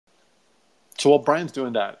So while Brian's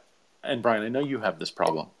doing that, and Brian, I know you have this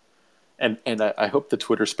problem, and I hope the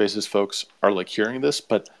Twitter Spaces folks are like hearing this,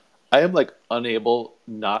 but I am like unable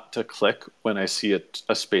not to click when I see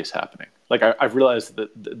a space happening. Like I've realized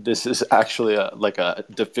that this is actually a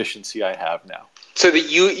deficiency I have now. So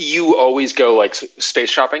that you always go like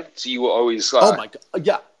space shopping. So you will always. Oh my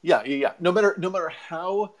god! Yeah. No matter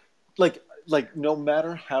how no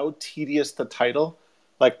matter how tedious the title,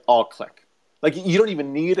 like I'll click. Like you don't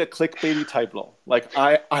even need a clickbaity title. Like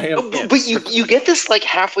I am. But you get this like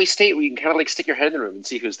halfway state where you can kind of like stick your head in the room and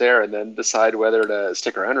see who's there, and then decide whether to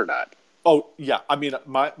stick around or not. Oh yeah, I mean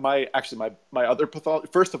my other pathology.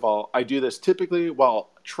 First of all, I do this typically while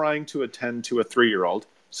trying to attend to a 3-year-old,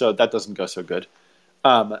 so that doesn't go so good.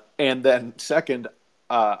 And then second,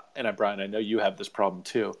 Brian, I know you have this problem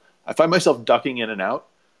too. I find myself ducking in and out,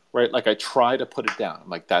 right? Like I try to put it down.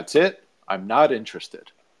 I'm like, that's it. I'm not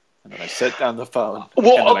interested. And then I set down the phone.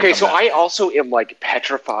 Well, okay, so I also am like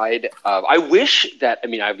petrified of, I wish that, I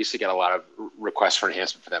mean, I obviously get a lot of requests for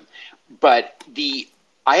enhancement for them, but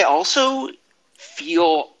I also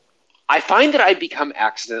I find that I become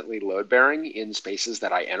accidentally load bearing in spaces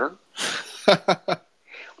that I enter.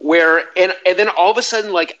 Where and then all of a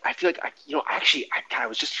sudden, like I feel like I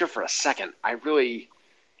was just here for a second.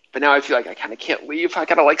 But now I feel like I kind of can't leave. I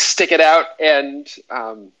gotta like stick it out, and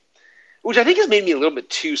which I think has made me a little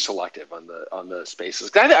bit too selective on the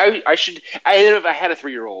spaces. If I had a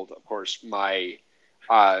 3-year-old, of course, my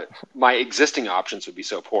existing options would be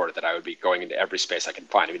so poor that I would be going into every space I can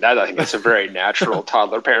find. I mean, I think that's a very natural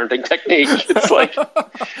toddler parenting technique. It's like,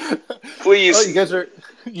 please. Oh,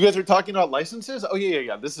 you guys are talking about licenses? Oh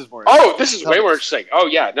yeah. This is more. Oh, this is way more interesting. Oh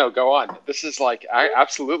yeah, no, go on. This is like,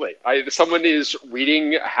 absolutely. Someone is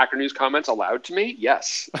reading Hacker News comments aloud to me.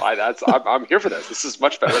 Yes, I'm here for this. This is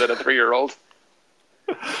much better than a 3-year-old.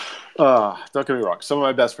 Don't get me wrong. Some of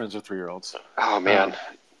my best friends are 3-year-olds. Oh man.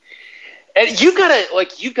 And you've got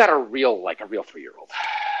a real 3-year-old.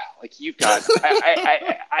 Like you've got,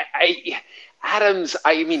 Adams.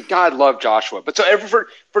 I mean, God love Joshua. But so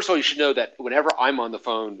first of all, you should know that whenever I'm on the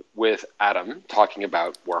phone with Adam talking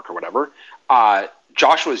about work or whatever,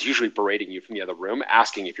 Joshua is usually berating you from the other room,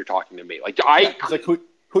 asking if you're talking to me. Like he's like, who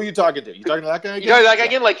are you talking to? You talking to that guy again? You talking to that guy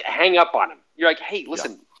again? Like, hang up on him. You're like, hey,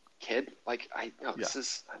 listen, kid. Like, I know.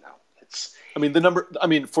 I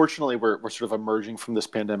mean, fortunately, we're sort of emerging from this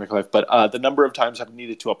pandemic life, but the number of times I've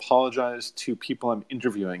needed to apologize to people I'm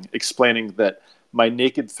interviewing, explaining that my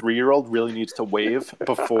naked 3-year-old really needs to wave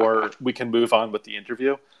before we can move on with the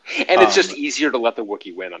interview. And it's just easier to let the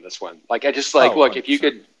Wookiee win on this one. Like, I just look, 100%. If you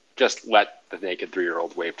could just let the naked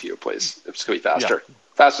 3-year-old wave to you, please. It's going to be faster. Yeah.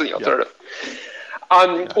 Faster than the alternative.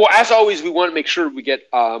 Well, as always, we want to make sure we get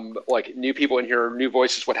like new people in here, new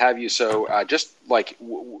voices, what have you. So just like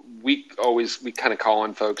we kind of call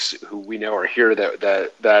on folks who we know are here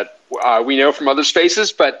that we know from other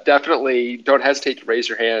spaces, but definitely don't hesitate to raise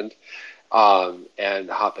your hand and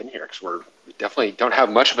hop in here because we definitely don't have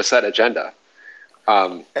much of a set agenda.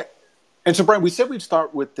 And so, Brian, we said we'd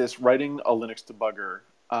start with this writing a Linux debugger.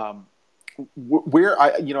 Where I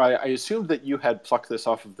assumed that you had plucked this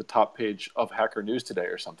off of the top page of Hacker News today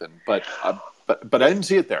or something, but I didn't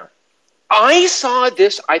see it there. I saw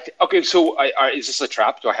this. Okay, so is this a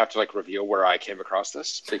trap? Do I have to like reveal where I came across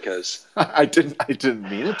this? Because I didn't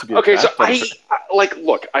mean it to be. Okay, so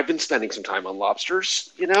look. I've been spending some time on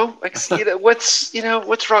lobsters. What's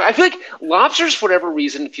wrong? I feel like lobsters, for whatever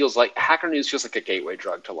reason, feels like Hacker News feels like a gateway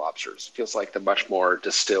drug to lobsters. It feels like the much more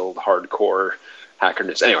distilled, hardcore Hacker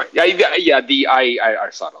News. Anyway, I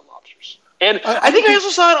saw it on lobsters, and I think I also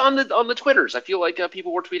saw it on the Twitters. I feel like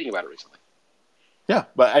people were tweeting about it recently. Yeah,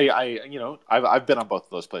 but I've been on both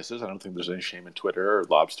of those places. I don't think there's any shame in Twitter or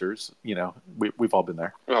lobsters. We've all been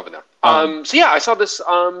there. We've all been there. So yeah, I saw this.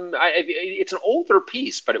 It's an older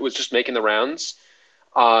piece, but it was just making the rounds.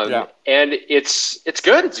 And it's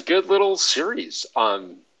good. It's a good little series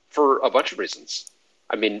for a bunch of reasons.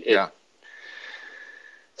 I mean, it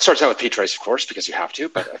starts out with ptrace, of course, because you have to.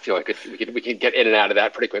 But I feel like we can get in and out of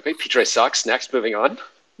that pretty quickly. Ptrace sucks. Next, moving on.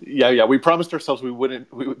 Yeah. We promised ourselves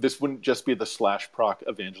this wouldn't just be the /proc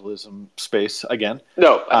evangelism space again.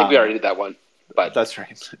 No, I think we already did that one. But that's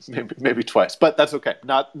right. Maybe twice, but that's okay.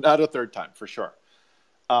 Not a third time for sure.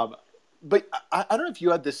 But I don't know if you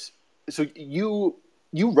had this. So you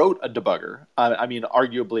wrote a debugger. I mean,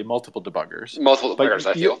 arguably multiple debuggers. Multiple debuggers.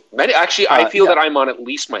 I feel many. Actually, I feel that I'm on at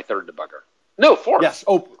least my third debugger. No, fourth. Yes.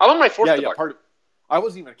 Oh, I'm on my fourth debugger. I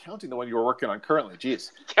wasn't even counting the one you were working on currently.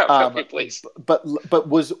 Jeez. Yeah, okay, please. But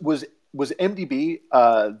was MDB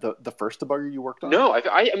the first debugger you worked on? No,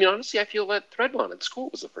 I mean honestly, I feel that Threadmon at school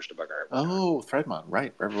was the first debugger I worked on. Oh, Threadmon,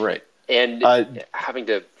 right. And having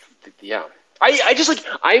to, I just like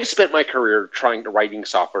I've spent my career trying to writing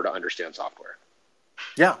software to understand software.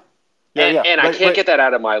 Yeah. And I can't get that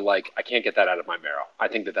out of my I can't get that out of my marrow. I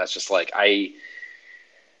think that that's just like and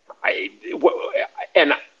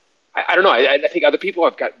I don't know. I think other people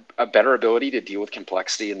have got a better ability to deal with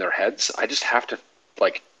complexity in their heads. I just have to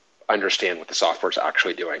like understand what the software is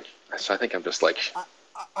actually doing. So I think I'm just like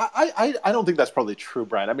I don't think that's probably true,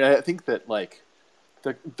 Brian. I mean, I think that like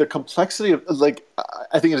the complexity of like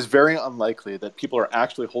I think it is very unlikely that people are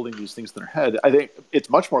actually holding these things in their head. I think it's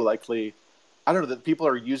much more likely, I don't know, that people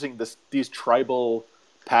are using these tribal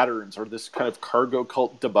patterns or this kind of cargo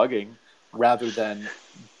cult debugging rather than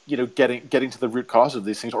getting to the root cause of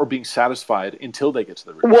these things or being satisfied until they get to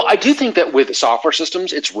the root. Well, I do think that with software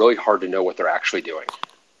systems, it's really hard to know what they're actually doing.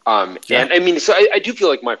 And I mean, so I do feel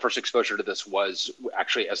like my first exposure to this was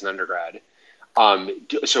actually as an undergrad.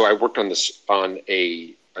 So I worked on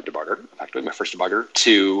a debugger, actually my first debugger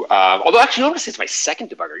although actually I want to say it's my second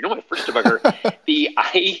debugger. My first debugger,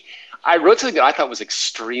 I wrote something that I thought was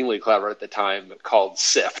extremely clever at the time called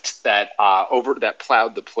Sift that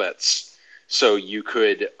plowed the plits. So you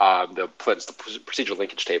could the procedural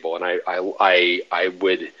linkage table, and I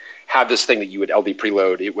would have this thing that you would LD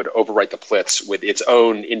preload. It would overwrite the plits with its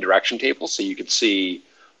own indirection table, so you could see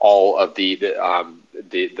all of the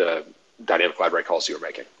dynamic library calls you were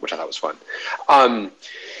making, which I thought was fun and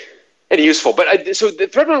useful. But so the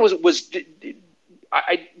thread one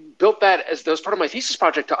I built that as part of my thesis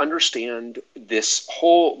project to understand this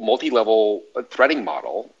whole multi-level threading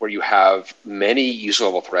model where you have many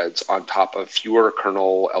user-level threads on top of fewer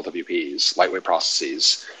kernel LWPs, lightweight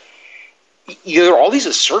processes. There are all these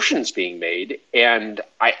assertions being made, and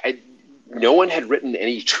no one had written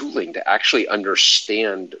any tooling to actually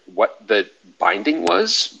understand what the binding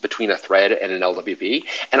was between a thread and an LWP.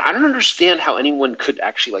 And I don't understand how anyone could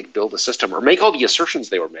actually build a system or make all the assertions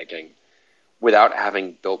they were making without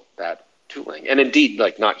having built that tooling. And indeed,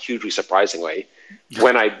 not hugely surprisingly,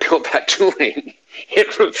 when I built that tooling,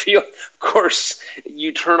 it revealed, of course,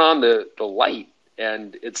 you turn on the light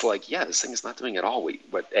and it's like, yeah, this thing is not doing at all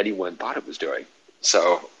what anyone thought it was doing.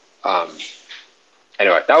 So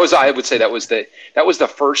anyway, I would say that was the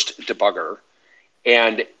first debugger.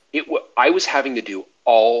 And I was having to do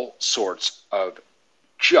all sorts of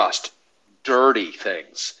just dirty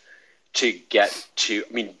things to get to,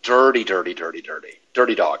 dirty dog,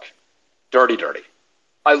 dirty.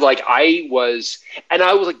 I was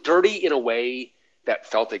dirty in a way that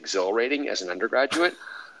felt exhilarating as an undergraduate.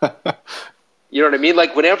 You know what I mean?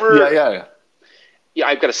 Whenever, yeah,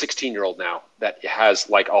 I've got a 16-year-old now that has,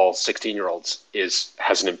 all 16-year-olds,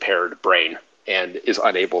 has an impaired brain and is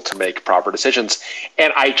unable to make proper decisions.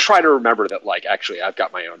 And I try to remember that, actually, I've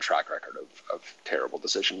got my own track record of terrible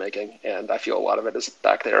decision making, and I feel a lot of it is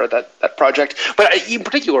back there at that project. But in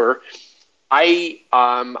particular, I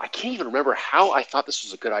can't even remember how I thought this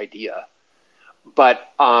was a good idea,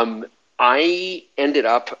 but I ended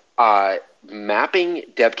up mapping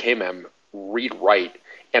debkmem read-write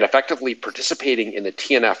and effectively participating in the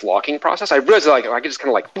TNF locking process. I realized I could just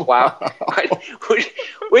kind of plow,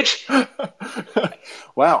 which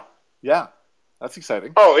wow, yeah, that's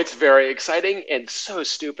exciting. Oh, it's very exciting and so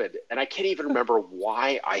stupid, and I can't even remember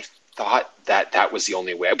why I thought that was the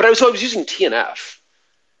only way. But I was using TNF,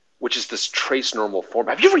 which is this trace normal form.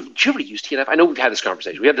 Did you ever use TNF? I know we've had this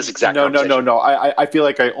conversation. We had this exact conversation. No. I feel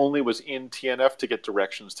like I only was in TNF to get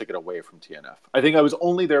directions to get away from TNF. I think I was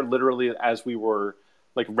only there literally as we were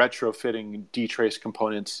retrofitting dtrace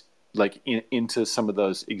components into some of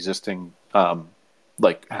those existing hash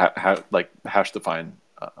define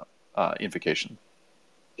invocation.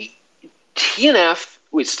 TNF,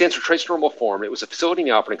 which stands for trace normal form, it was a facility in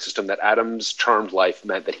the operating system that Adam's charmed life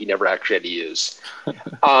meant that he never actually had to use.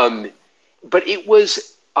 But it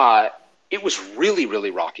was really,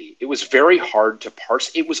 really rocky. It was very hard to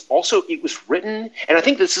parse. It was written, and I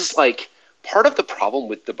think this is part of the problem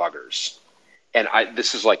with debuggers. And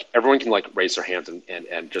this is everyone can raise their hands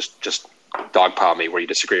and just dogpile me where you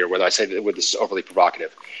disagree or whether I say that this is overly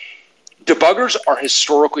provocative. Debuggers are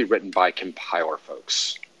historically written by compiler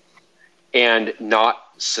folks and not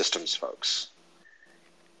systems folks.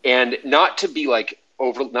 And not to be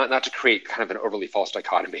not to create kind of an overly false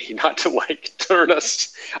dichotomy, not to turn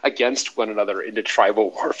us against one another into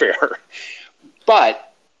tribal warfare.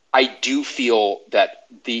 But I do feel that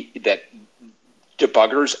that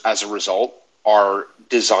debuggers as a result are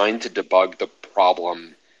designed to debug the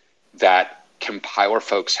problem that compiler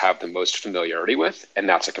folks have the most familiarity with, and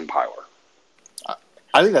that's a compiler.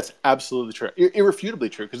 I think that's absolutely true, irrefutably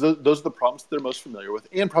true, because those are the problems that they're most familiar with,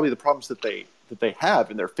 and probably the problems that they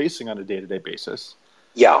have and they're facing on a day-to-day basis.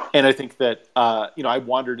 Yeah. And I think that I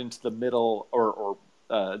wandered into the middle or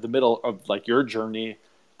the middle of like your journey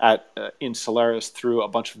in Solaris through a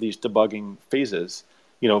bunch of these debugging phases,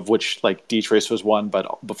 of which like dtrace was one,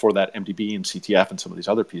 but before that MDB and CTF and some of these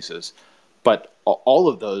other pieces. But all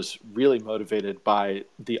of those really motivated by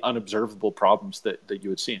the unobservable problems that you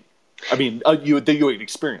had seen. I mean, that you had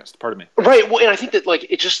experienced. Pardon me. Right. Well, and I think that like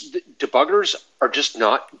debuggers are just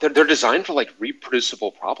not. They're designed for like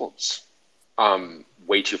reproducible problems,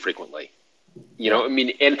 way too frequently. I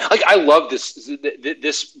mean, and like I love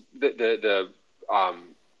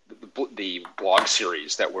the blog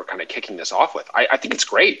series that we're kind of kicking this off with. I think it's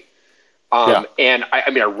great. And I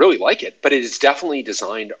mean, I really like it, but it is definitely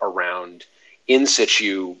designed around in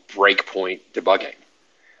situ breakpoint debugging.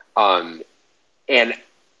 And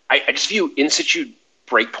I just view in situ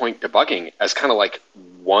breakpoint debugging as kind of like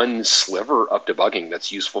one sliver of debugging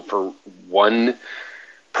that's useful for one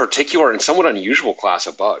particular and somewhat unusual class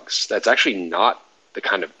of bugs. That's actually not the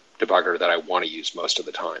kind of debugger that I want to use most of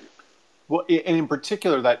the time. Well, and in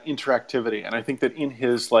particular, that interactivity. And I think that in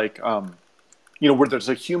his like, where there's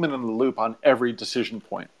a human in the loop on every decision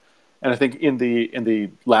point. And I think in the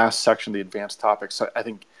last section, the advanced topics, I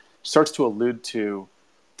think starts to allude to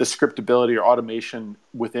the scriptability or automation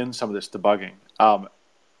within some of this debugging. And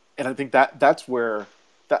I think that's where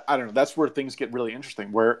that's where things get really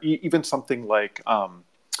interesting, where even something like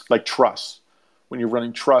truss, when you're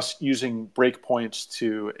running truss using breakpoints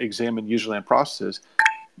to examine userland processes,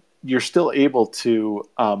 you're still able to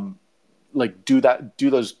do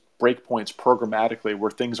those breakpoints programmatically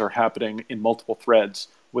where things are happening in multiple threads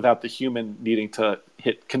without the human needing to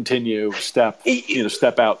hit continue, step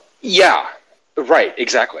out. Yeah, right,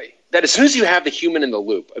 exactly. That as soon as you have the human in the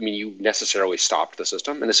loop, I mean, you necessarily stopped the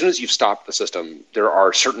system. And as soon as you've stopped the system, there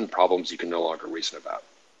are certain problems you can no longer reason about.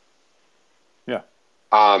 Yeah.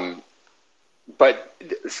 But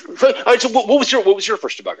all right, so what was your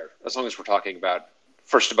first debugger? As long as we're talking about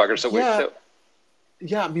first debugger,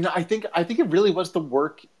 I mean, I think it really was the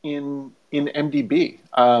work in MDB.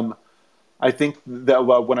 I think that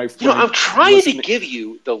when I'm trying to give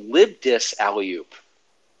you the libdis alley-oop.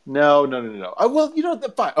 No. Well,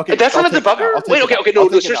 fine. Okay, that's not a debugger. Wait, okay. No,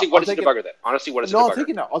 seriously, what is a debugger then? Honestly, what is a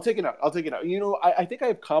debugger? No, I'll take it out. I think I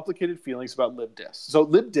have complicated feelings about libdis. So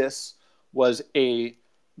libdis was a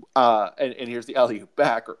and here's the alley-oop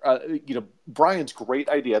back. Brian's great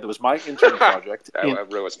idea. That was my intern project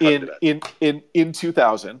in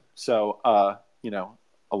 2000. So a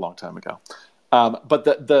long time ago. But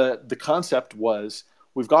the concept was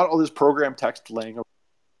we've got all this program text laying around.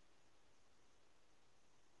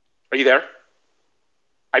 Are you there?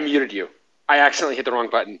 I muted you. I accidentally hit the wrong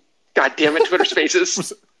button. God damn it, Twitter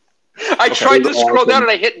Spaces. I tried to scroll down and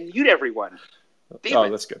I hit mute everyone. Damn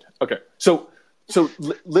it. That's good. Okay. So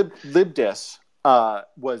libdis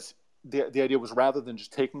was the idea was rather than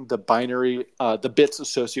just taking the binary, the bits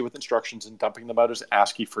associated with instructions and dumping them out as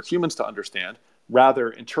ASCII for humans to understand,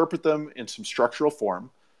 rather interpret them in some structural form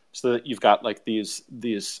so that you've got like these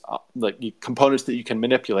like components that you can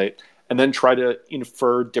manipulate and then try to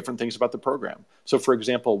infer different things about the program. So for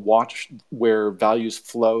example, watch where values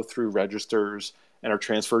flow through registers and are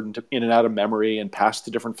transferred in and out of memory and passed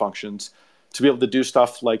to different functions to be able to do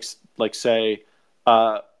stuff like say,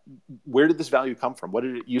 where did this value come from? What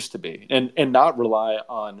did it used to be? And not rely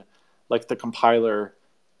on like the compiler,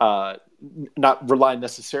 not rely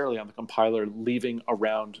necessarily on the compiler leaving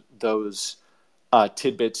around those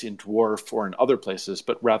tidbits in Dwarf or in other places,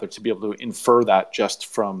 but rather to be able to infer that just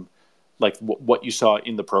from like what you saw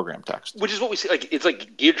in the program text. Which is what we see. Like it's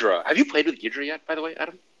like Ghidra. Have you played with Ghidra yet, by the way,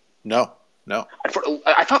 Adam? No.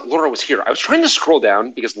 I thought Laura was here. I was trying to scroll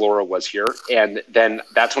down because Laura was here, and then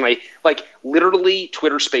that's when I literally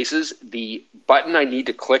Twitter Spaces. The button I need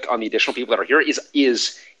to click on the additional people that are here is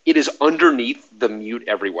underneath the mute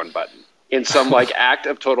everyone button in some act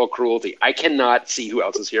of total cruelty. I cannot see who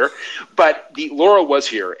else is here, but Laura was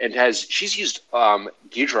here and she's used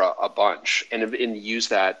Ghidra a bunch and used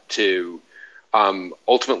that to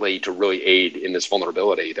ultimately to really aid in this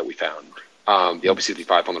vulnerability that we found. The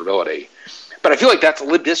LPC35 vulnerability. But I feel like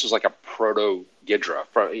libdis was like a proto Ghidra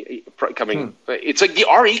coming. It's like the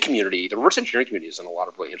RE community, the reverse engineering community is in a lot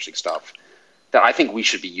of really interesting stuff that I think we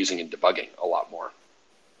should be using in debugging a lot more.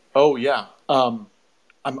 Oh yeah.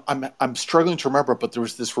 I'm struggling to remember, but there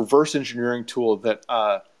was this reverse engineering tool that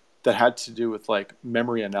had to do with like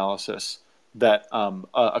memory analysis that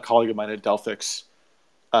a colleague of mine at Delphix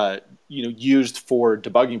used for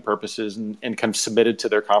debugging purposes and kind of submitted to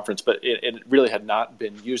their conference, but it really had not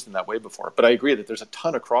been used in that way before. But I agree that there's a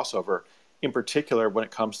ton of crossover, in particular when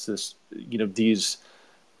it comes to this,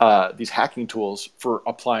 these hacking tools for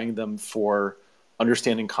applying them for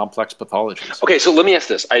understanding complex pathologies. Okay, so let me ask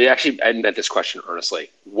this. I meant this question earnestly.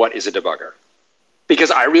 What is a debugger?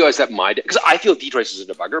 Because I realize that because I feel dtrace is a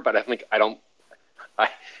debugger, but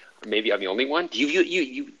maybe I'm the only one. Do you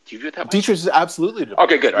view it that way? Dtrace is absolutely a debugger.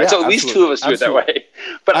 Okay, good. Right, so at least two of us view it that way.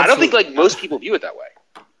 But I don't think like most people view it that way.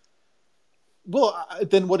 Well,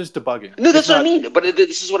 then what is debugging? No, that's what I mean. But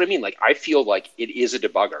this is what I mean. Like, I feel like it is a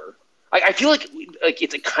debugger. I feel like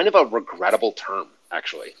it's a kind of a regrettable term,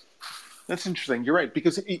 actually. That's interesting. You're right,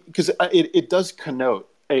 because it does connote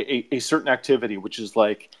a certain activity, which is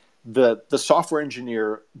like the software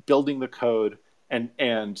engineer building the code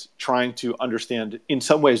and trying to understand, in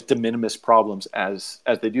some ways, de minimis problems as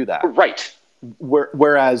they do that. Right.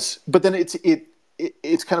 Whereas, but then it's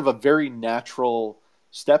kind of a very natural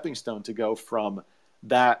stepping stone to go from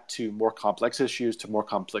that to more complex issues, and more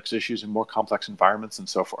complex environments, and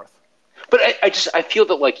so forth. But I feel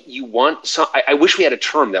that like you want some. I wish we had a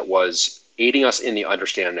term that was aiding us in the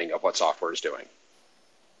understanding of what software is doing.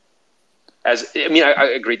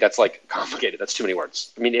 I agree that's like complicated. That's too many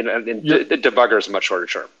words. I mean, the debugger is a much shorter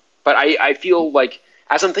term. But I feel like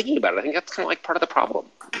as I'm thinking about it, I think that's kind of like part of the problem.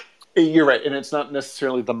 You're right, and it's not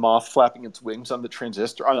necessarily the moth flapping its wings on the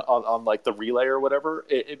transistor on like the relay or whatever,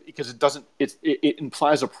 because it doesn't. It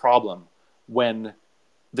implies a problem when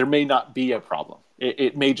there may not be a problem.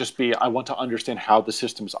 It may just be I want to understand how the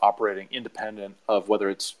system is operating, independent of whether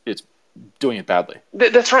it's doing it badly.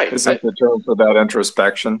 That's right. Is that the term for that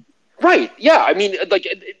introspection? Right. Yeah. I mean, like,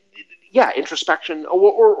 yeah, introspection,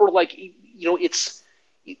 or like, it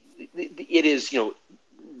is,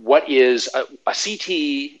 what is a CT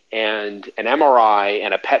and an MRI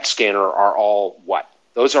and a PET scanner are all what?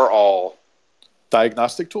 Those are all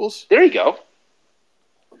diagnostic tools. There you go.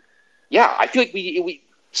 Yeah, I feel like we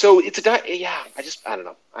so it's I don't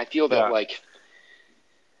know. I feel that like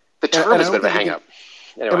the term has a bit of a hang up.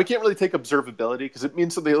 Anyway. And we can't really take observability because it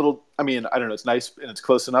means something a little. I mean, I don't know. It's nice and it's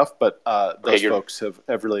close enough, but those folks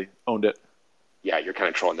have really owned it. Yeah, you're kind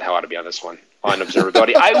of trolling the hell out of me on this one on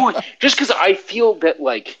observability. Just because I feel that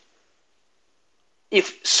like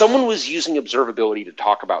if someone was using observability to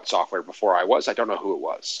talk about software before I don't know who it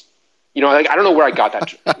was. Like I don't know where I got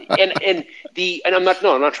that. and I'm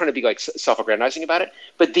not trying to be like self-aggrandizing about it,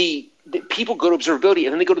 but the people go to observability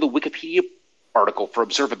and then they go to the Wikipedia article for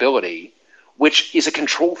observability, which is a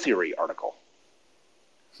control theory article.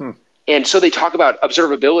 And so they talk about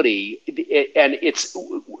observability, and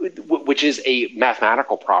which is a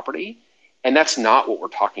mathematical property, and that's not what we're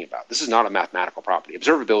talking about. This is not a mathematical property.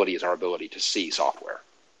 Observability is our ability to see software,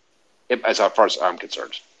 as far as I'm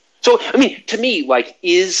concerned. So, I mean, to me, like,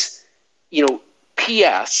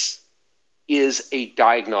 PS is a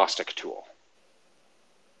diagnostic tool.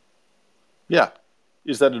 Yeah.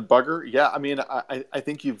 Is that a debugger? Yeah. I mean, I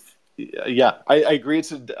think I agree.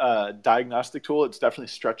 It's a diagnostic tool. It definitely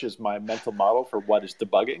stretches my mental model for what is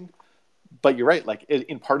debugging. But you're right. Like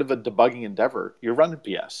in part of a debugging endeavor, you're running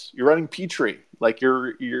PS, you're running ptree. Like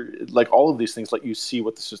you're like all of these things let you see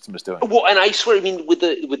what the system is doing. Well, and I swear, I mean, with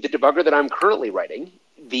the debugger that I'm currently writing,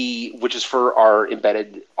 which is for our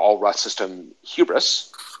embedded all Rust system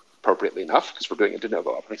Hubris, appropriately enough, because we're doing a de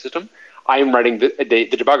novo operating system. I am writing the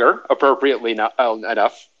debugger appropriately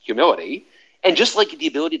enough humility. And just like the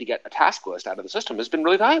ability to get a task list out of the system has been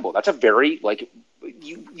really valuable. That's a very, like,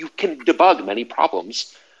 you can debug many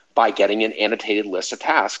problems by getting an annotated list of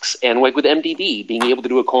tasks. And like with MDB, being able to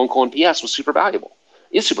do a : PS was super valuable.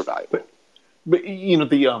 Is super valuable. But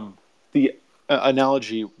the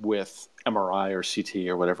analogy with MRI or CT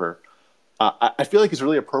or whatever, I feel like is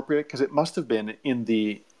really appropriate because it must have been in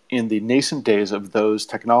the nascent days of those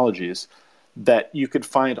technologies that you could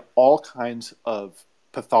find all kinds of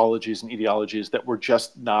pathologies and etiologies that were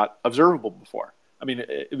just not observable before. I mean,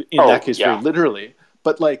 in that case, very literally.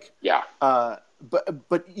 But like,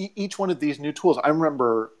 but each one of these new tools, I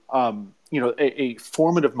remember, a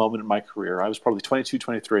formative moment in my career. I was probably 22,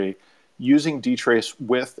 23, using dtrace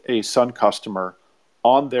with a Sun customer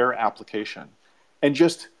on their application, and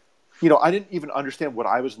just, I didn't even understand what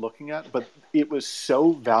I was looking at, but it was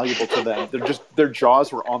so valuable to them. Their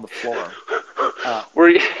jaws were on the floor.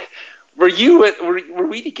 Were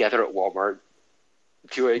we together at Walmart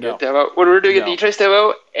doing a demo? When we were doing a dtrace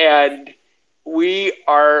demo, and we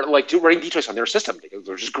are like running dtrace on their system,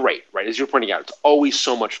 which is great, right? As you're pointing out, it's always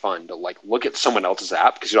so much fun to like look at someone else's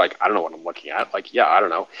app because you're like, I don't know what I'm looking at. Like, I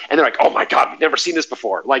don't know. And they're like, oh my God, we've never seen this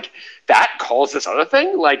before. Like that calls this other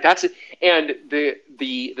thing. Like that's it. And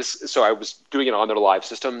so I was doing it on their live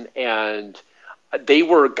system, and they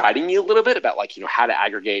were guiding me a little bit about like, how to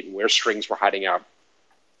aggregate and where strings were hiding out.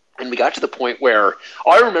 And we got to the point where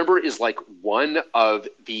all I remember is like one of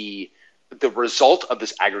the the result of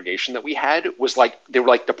this aggregation that we had was like, they were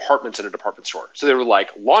like departments in a department store. So they were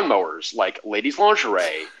like lawnmowers, like ladies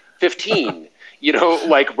lingerie, 15,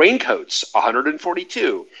 like raincoats,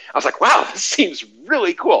 142. I was like, wow, this seems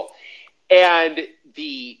really cool. And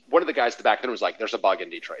one of the guys at the back then was like, there's a bug in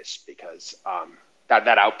dtrace because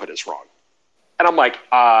that output is wrong. And I'm like,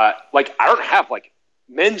 I don't have like,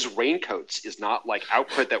 men's raincoats is not like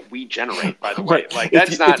output that we generate, by the way. Right. Like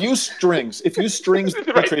that's not. If you strings the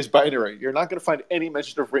Right. dtrace binary, you're not going to find any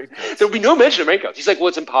mention of raincoats. There'll be no mention of raincoats. He's like, well,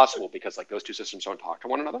 it's impossible because like those two systems don't talk to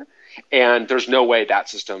one another, and there's no way that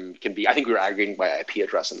system can be. I think we were aggregating by IP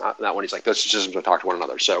address, and that one. He's like, those two systems don't talk to one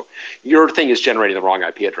another, so your thing is generating the wrong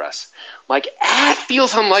IP address. I'm like, it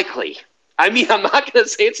feels unlikely. I mean, I'm not going to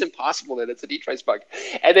say it's impossible that it's a dtrace bug.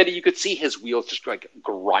 And then you could see his wheels just like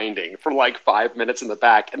grinding for like 5 minutes in the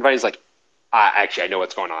back. And Ryan's like, actually, I know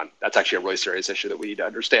what's going on. That's actually a really serious issue that we need to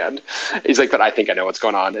understand. He's like, but I think I know what's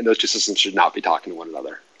going on. And those two systems should not be talking to one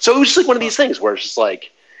another. So it was just like one of these things where it's just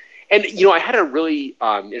like, and I had a really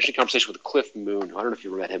interesting conversation with Cliff Moon. I don't know if you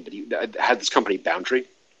ever met him, but he had this company, Boundary,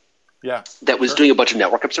 that was doing a bunch of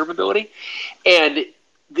network observability. And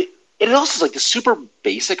it also is like the super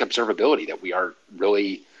basic observability that we are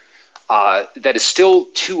really, that is still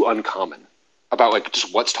too uncommon about like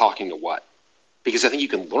just what's talking to what. Because I think you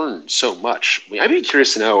can learn so much. I mean, I'd be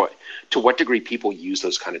curious to know to what degree people use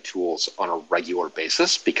those kind of tools on a regular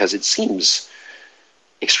basis, because it seems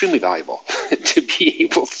extremely valuable to be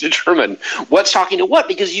able to determine what's talking to what,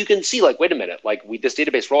 because you can see like, wait a minute, like this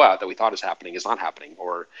database rollout that we thought is happening is not happening,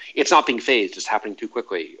 or it's not being phased, it's happening too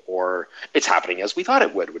quickly, or it's happening as we thought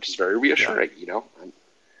it would, which is very reassuring,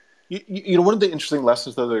 One of the interesting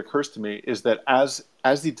lessons though that occurs to me is that as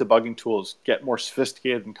the debugging tools get more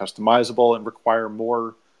sophisticated and customizable and require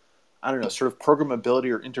more, sort of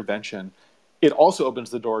programmability or intervention, it also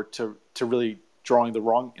opens the door to really drawing the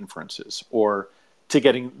wrong inferences, or to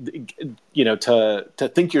getting,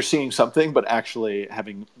 to think you're seeing something, but actually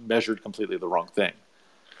having measured completely the wrong thing.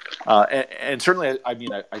 And certainly, I mean,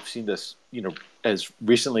 I've seen this, as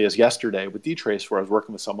recently as yesterday with dtrace, where I was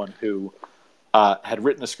working with someone who had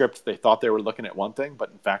written a script. They thought they were looking at one thing, but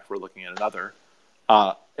in fact, were looking at another.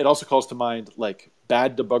 It also calls to mind like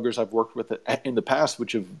bad debuggers I've worked with in the past,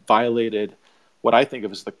 which have violated what I think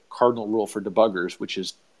of as the cardinal rule for debuggers, which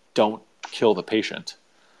is don't kill the patient.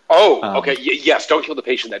 Oh, okay. Yes, don't kill the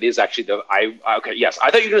patient. That is actually okay, yes.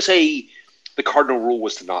 I thought you were going to say the cardinal rule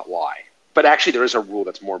was to not lie. But actually, there is a rule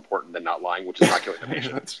that's more important than not lying, which is not killing the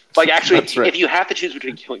patient. Right. If you have to choose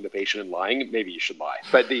between killing the patient and lying, maybe you should lie.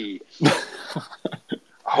 But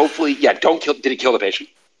hopefully, don't kill. Did he kill the patient?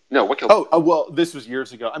 No, what killed him? Well, this was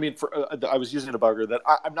years ago. I mean, I was using a debugger that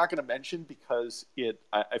I'm not going to mention because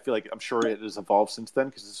I feel like I'm sure it has evolved since then,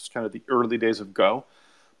 because this was kind of the early days of Go.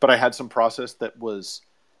 But I had some process that was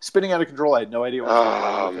spinning out of control. I had no idea what was going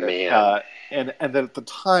on with it. And then at the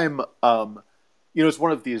time, it's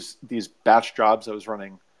one of these batch jobs I was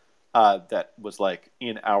running that was like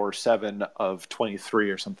in hour 7 of 23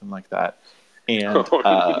 or something like that. And,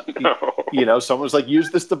 someone was like, use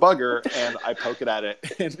this debugger, and I poke it at it,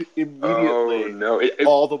 and immediately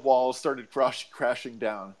all the walls started crashing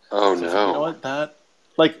down. Oh, so no. Like, you know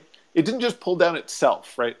what? It didn't just pull down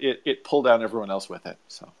itself, right? It pulled down everyone else with it.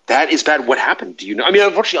 So that is bad. What happened? Do you know? I mean,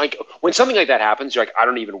 unfortunately, like when something like that happens, you're like, I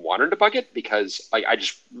don't even want to debug it, because I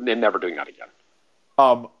just am never doing that again.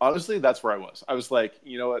 Honestly, that's where I was. I was like,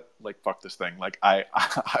 you know what? Like, fuck this thing. Like, I'm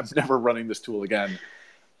never running this tool again.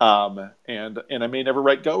 And I may never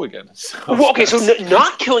write Go again. So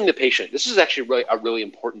not killing the patient. This is actually a really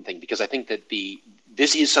important thing, because I think that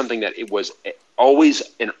this is something that it was always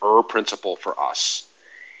an principle for us.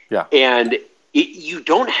 Yeah. And you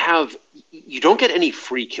don't get any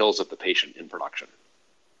free kills of the patient in production.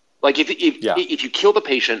 Like if you kill the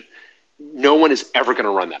patient, no one is ever going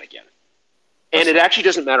to run that again. And it actually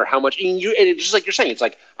doesn't matter how much. And it's just like you're saying. It's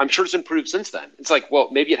like, I'm sure it's improved since then. It's like, well,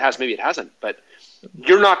 maybe it has, maybe it hasn't. But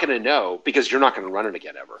you're not going to know, because you're not going to run it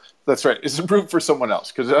again ever. That's right. It's improved for someone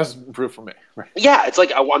else, because it hasn't improved for me. Right. Yeah, it's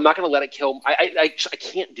like, I'm not going to let it kill. I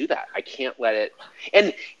can't do that. I can't let it.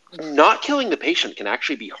 And not killing the patient can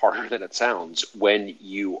actually be harder than it sounds when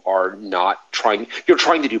you are not trying. You're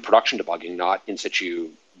trying to do production debugging, not in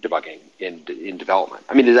situ debugging in development.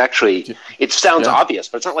 I mean, it sounds obvious,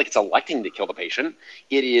 but it's not like it's electing to kill the patient.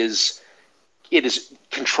 It is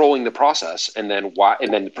controlling the process, and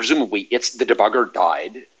then presumably it's the debugger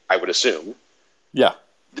died, I would assume. Yeah.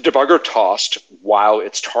 The debugger tossed while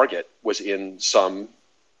its target was in some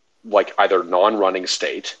like either non-running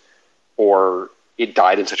state, or it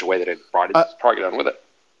died in such a way that it brought its target down with it.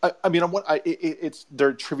 I mean, it's there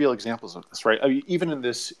are trivial examples of this, right? I mean, even in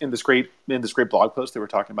this great blog post that we're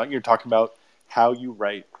talking about, you're talking about how you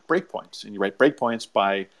write breakpoints, and you write breakpoints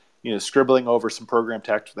by scribbling over some program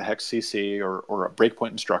text with a hex CC or a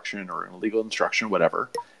breakpoint instruction or an illegal instruction, whatever,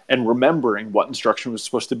 and remembering what instruction was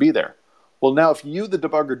supposed to be there. Well, now if you, the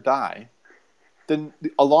debugger, die, then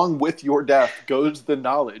along with your death goes the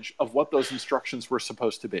knowledge of what those instructions were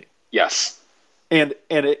supposed to be. Yes. And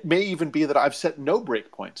it may even be that I've set no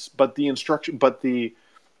breakpoints, but the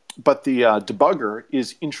debugger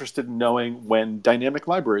is interested in knowing when dynamic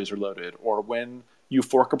libraries are loaded, or when you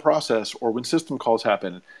fork a process, or when system calls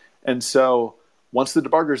happen. And so once the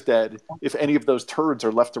debugger's dead, if any of those turds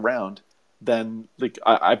are left around, then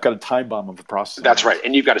I've got a time bomb of a process. That's right.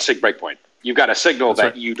 And you've got a sig breakpoint. You've got a signal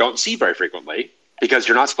that you don't see very frequently because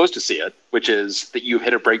you're not supposed to see it, which is that you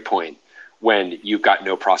hit a breakpoint when you've got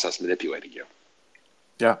no process manipulating you.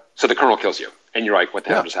 Yeah. So the kernel kills you, and you're like, "What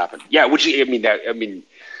the hell just happened?" Yeah.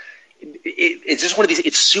 It's just one of these.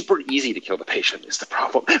 It's super easy to kill the patient. Is the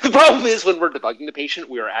problem? The problem is when we're debugging the patient,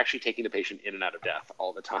 we are actually taking the patient in and out of death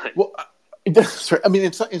all the time. Well, that's right. I mean,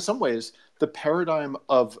 in some ways, the paradigm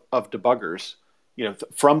of debuggers,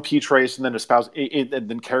 from ptrace and then espoused and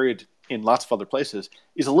then carried in lots of other places,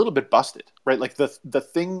 is a little bit busted, right? Like the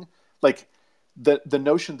thing, like the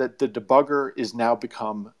notion that the debugger is now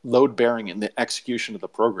become load bearing in the execution of the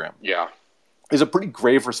program, is a pretty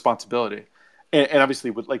grave responsibility. And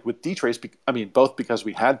obviously, with dtrace, I mean, both because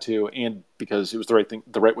we had to and because it was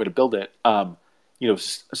the right way to build it.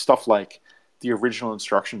 Stuff like the original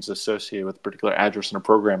instructions associated with a particular address in a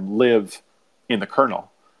program live in the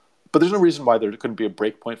kernel, but there's no reason why there couldn't be a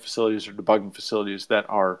breakpoint facilities or debugging facilities that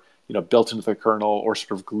are built into the kernel or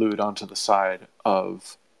sort of glued onto the side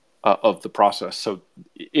of the process. So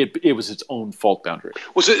it was its own fault boundary.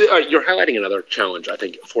 Well, so you're highlighting another challenge, I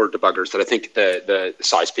think, for debuggers that I think the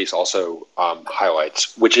size piece also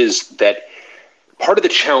highlights, which is that part of the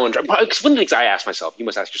challenge, because one of the things I ask myself, you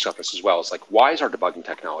must ask yourself this as well, is like, why is our debugging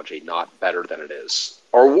technology not better than it is?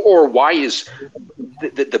 Or why is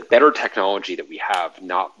the better technology that we have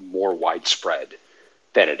not more widespread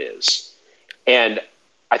than it is? And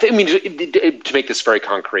I think, to make this very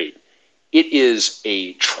concrete, it is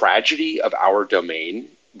a tragedy of our domain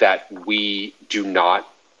that we do not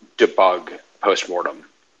debug postmortem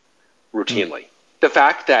routinely. The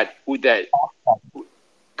fact that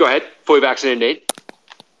go ahead, fully vaccinated Nate.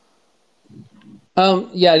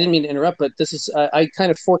 Yeah, I didn't mean to interrupt, but this is I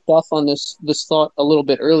kind of forked off on this thought a little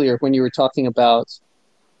bit earlier when you were talking about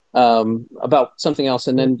something else,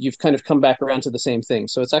 and then you've kind of come back around to the same thing.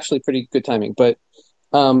 So it's actually pretty good timing. But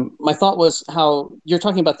my thought was how you're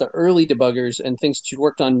talking about the early debuggers and things that you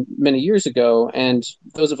worked on many years ago, and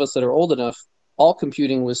those of us that are old enough, all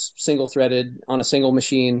computing was single-threaded on a single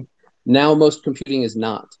machine. Now most computing is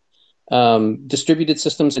not. Distributed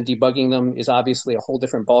systems and debugging them is obviously a whole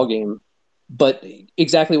different ballgame. But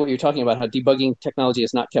exactly what you're talking about, how debugging technology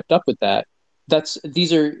has not kept up with that.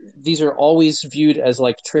 These are always viewed as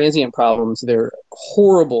like transient problems. They're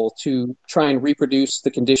horrible to try and reproduce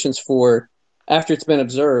the conditions for after it's been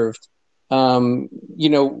observed. There's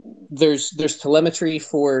telemetry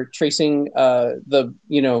for tracing the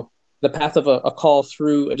path of a call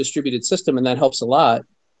through a distributed system, and that helps a lot.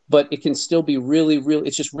 But it can still be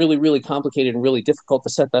it's just really, really complicated and really difficult to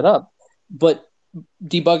set that up. But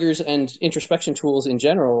debuggers and introspection tools in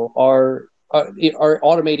general are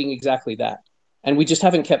automating exactly that, and we just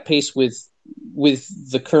haven't kept pace with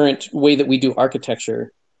the current way that we do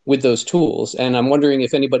architecture with those tools. And I'm wondering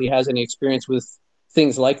if anybody has any experience with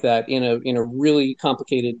things like that in a really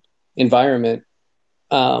complicated environment.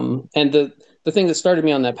 And the thing that started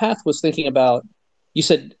me on that path was thinking about, you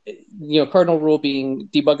said, cardinal rule being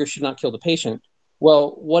debugger should not kill the patient.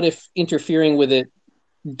 Well, what if interfering with it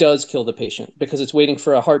does kill the patient because it's waiting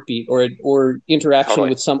for a heartbeat or interaction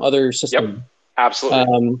with some other system? Yep,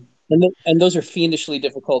 absolutely. And those are fiendishly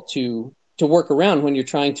difficult to work around when you're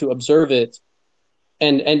trying to observe it.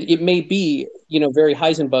 And it may be, very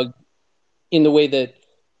Heisenberg in the way that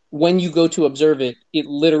when you go to observe it, it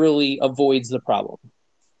literally avoids the problem.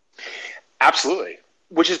 Absolutely.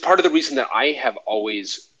 Which is part of the reason that I have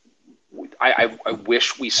always, I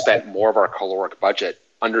wish we spent more of our caloric budget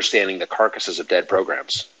understanding the carcasses of dead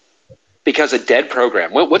programs, because a dead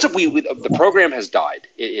program, the program has died.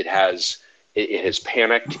 It has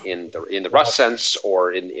panicked in the Rust sense,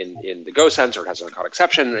 or in the Go sense, or it has an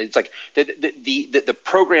exception. It's like the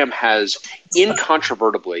program has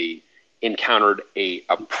incontrovertibly encountered a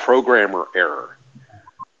programmer error.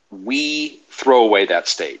 We throw away that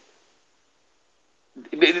state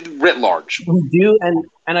writ large. We do,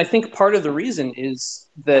 and I think part of the reason is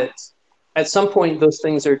that at some point, those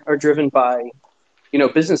things are driven by,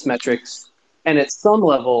 business metrics. And at some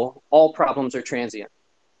level, all problems are transient.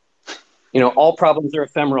 All problems are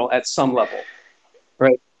ephemeral at some level,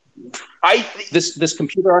 right? This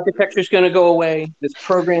computer architecture is going to go away. This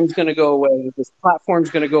program is going to go away. This platform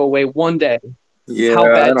is going to go away one day. Yeah,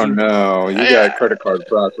 I don't know. You got credit card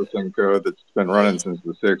processing code that's been running since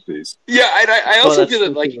the 60s. Yeah, and I also feel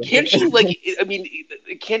that, like, can't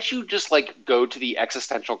you just, like, go to the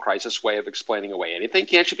existential crisis way of explaining away anything?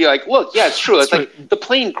 Can't you be like, look, yeah, it's true. It's like the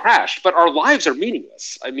plane crashed, but our lives are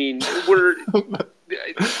meaningless. I mean, we're...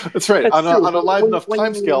 That's right. On a live enough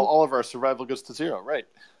time scale, all of our survival goes to zero, right?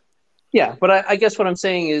 Yeah, but I guess what I'm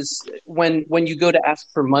saying is when you go to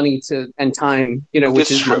ask for money and time,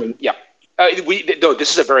 which is true. Money. Yeah.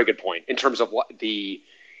 This is a very good point in terms of it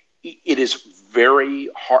is very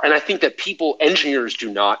hard. And I think that engineers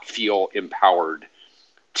do not feel empowered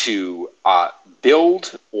to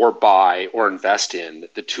build or buy or invest in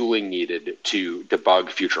the tooling needed to debug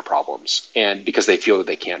future problems, and because they feel that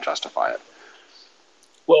they can't justify it.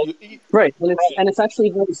 Well, right, and it's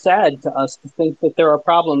actually very sad to us to think that there are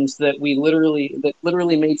problems that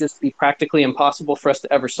literally may just be practically impossible for us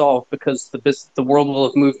to ever solve because the world will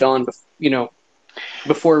have moved on,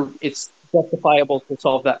 before it's justifiable to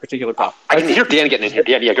solve that particular problem. I can hear Dan getting in here.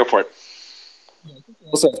 Dan, yeah, go for it. You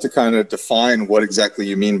also have to kind of define what exactly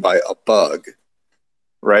you mean by a bug,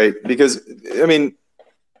 right? Because, I mean,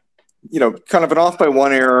 kind of an off by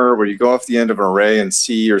one error where you go off the end of an array in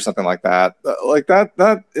C or something like that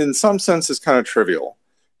in some sense is kind of trivial.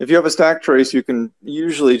 If you have a stack trace, you can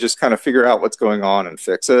usually just kind of figure out what's going on and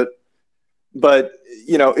fix it. But,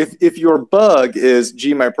 if your bug is,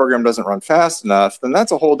 gee, my program doesn't run fast enough, then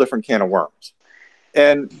that's a whole different can of worms.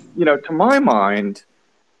 And, to my mind,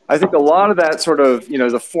 I think a lot of that sort of,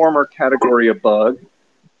 the former category of bug,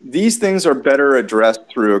 these things are better addressed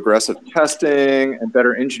through aggressive testing and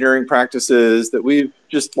better engineering practices that we've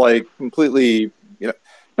just completely,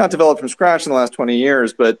 not developed from scratch in the last 20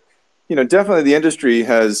 years, but, definitely the industry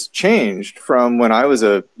has changed from when I was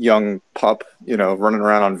a young pup, running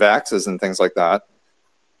around on Vaxes and things like that.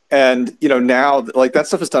 And, now that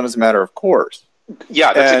stuff is done as a matter of course.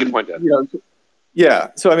 Yeah, that's a good point, Dan. Yeah.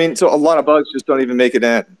 So, a lot of bugs just don't even make it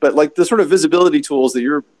in. But the sort of visibility tools that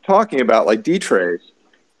you're talking about, like dtrace,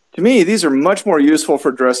 to me, these are much more useful for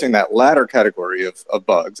addressing that latter category of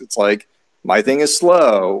bugs. It's like, my thing is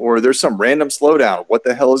slow, or there's some random slowdown. What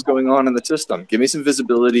the hell is going on in the system? Give me some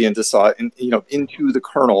visibility into the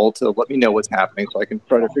kernel to let me know what's happening so I can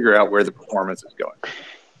try to figure out where the performance is going.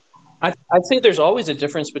 I'd say there's always a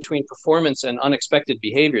difference between performance and unexpected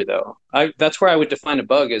behavior, though. That's where I would define a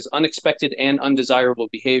bug as unexpected and undesirable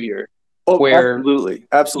behavior. Oh, absolutely.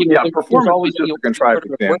 Yeah, performance is just a contrived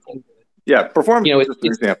example. Yeah, performance is just an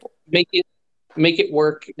example. Make it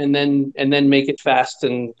work, and then make it fast,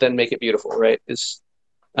 and then make it beautiful, right?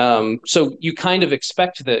 So you kind of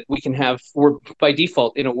expect that we're by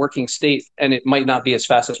default in a working state, and it might not be as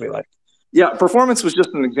fast as we like. Yeah, performance was just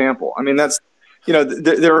an example. That's,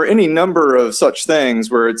 there are any number of such things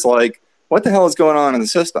where it's like, what the hell is going on in the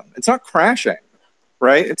system? It's not crashing,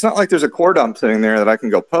 right? It's not like there's a core dump sitting there that I can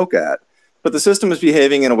go poke at, but the system is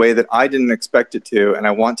behaving in a way that I didn't expect it to, and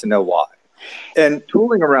I want to know why. And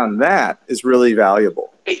tooling around that is really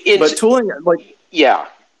valuable. But tooling, yeah.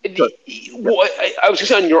 Well, I was just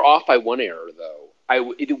saying you're off by one error,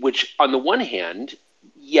 though. Which, on the one hand,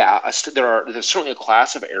 yeah, there's certainly a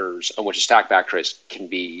class of errors on which a stack backtrace can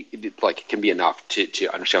be enough to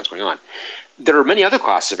understand what's going on. There are many other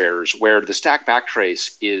classes of errors where the stack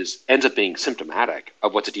backtrace ends up being symptomatic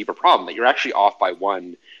of what's a deeper problem, that you're actually off by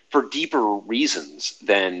one for deeper reasons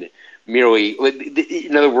than merely,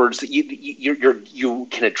 in other words, that you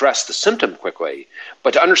can address the symptom quickly,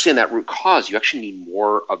 but to understand that root cause, you actually need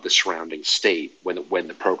more of the surrounding state when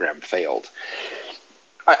the program failed.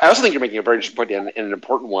 I also think you're making a very interesting point and an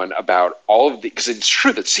important one about because it's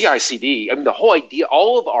true that CI/CD, the whole idea,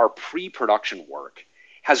 all of our pre-production work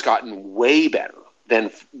has gotten way better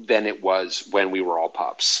than it was when we were all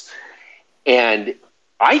pups, and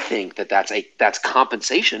I think that's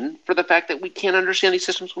compensation for the fact that we can't understand these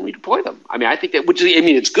systems when we deploy them. I think that,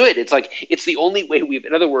 it's good. It's the only way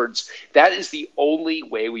in other words, that is the only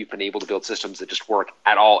way we've been able to build systems that just work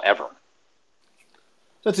at all ever.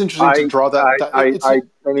 That's interesting to draw that.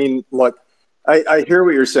 I hear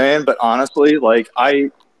what you're saying, but honestly,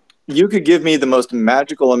 you could give me the most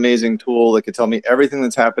magical, amazing tool that could tell me everything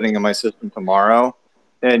that's happening in my system tomorrow,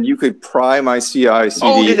 and you could pry my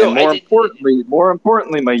CI/CD, and more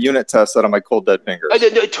importantly, my unit tests out of my cold dead fingers.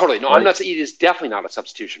 Totally. No, I'm not saying it is definitely not a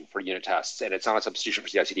substitution for unit tests, and it's not a substitution for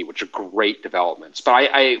CI/CD, which are great developments.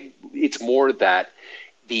 But it's more that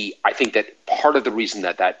I think that part of the reason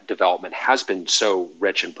that development has been so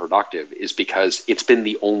rich and productive is because it's been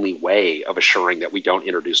the only way of assuring that we don't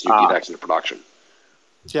introduce new defects into production.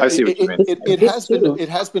 Yeah, I see what you mean. It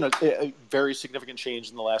has been a very significant change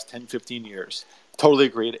in the last 10, 15 years. Totally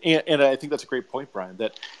agreed. And I think that's a great point, Brian,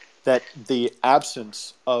 that the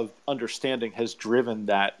absence of understanding has driven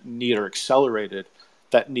that need or accelerated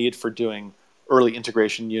that need for doing early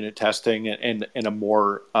integration unit testing in a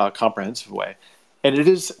more comprehensive way. And it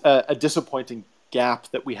is a disappointing gap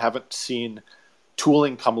that we haven't seen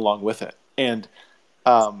tooling come along with it. And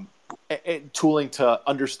tooling to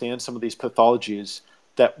understand some of these pathologies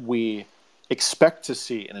that we expect to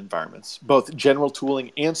see in environments, both general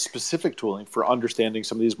tooling and specific tooling for understanding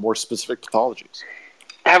some of these more specific pathologies.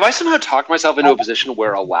 Have I somehow talked myself into a position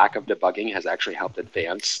where a lack of debugging has actually helped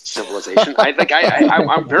advance civilization?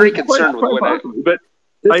 I'm very concerned with what But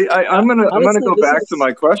I'm gonna go back to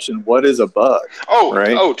my question. What is a bug?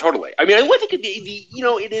 Oh, totally. I mean, I think it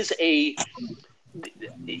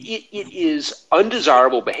is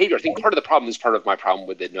undesirable behavior. I think part of the problem is part of my problem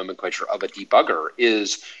with the nomenclature of a debugger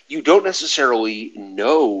is you don't necessarily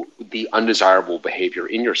know the undesirable behavior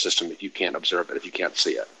in your system if you can't observe it, if you can't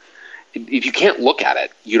see it. If you can't look at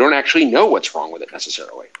it, you don't actually know what's wrong with it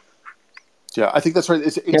necessarily. Yeah, I think that's right.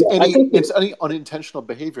 It's any unintentional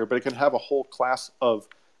behavior, but it can have a whole class of,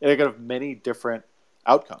 it can have many different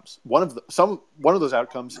outcomes. One of those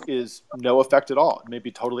outcomes is no effect at all. It may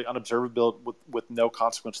be totally unobservable with no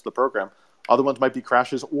consequence to the program. Other ones might be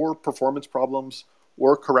crashes or performance problems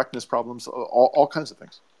or correctness problems, all kinds of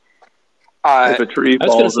things. If a tree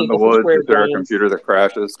falls in the woods, is there a computer that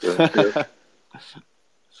crashes?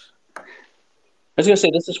 I was going to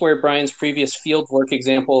say, this is where Brian's previous fieldwork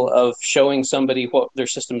example of showing somebody what their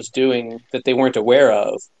system is doing that they weren't aware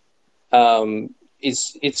of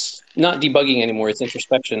it's not debugging anymore. It's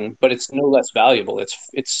introspection, but it's no less valuable.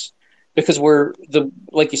 It's because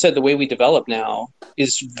like you said, the way we develop now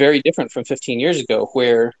is very different from 15 years ago,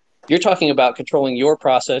 where you're talking about controlling your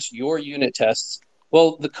process, your unit tests.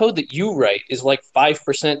 Well, the code that you write is like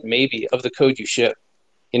 5% maybe of the code you ship.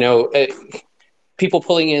 People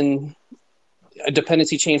pulling in a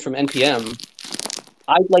dependency chain from NPM,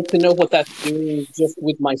 I'd like to know what that's doing just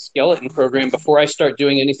with my skeleton program before I start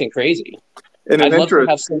doing anything crazy. I'd love to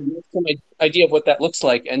have some idea of what that looks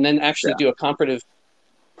like, and then actually do a comparative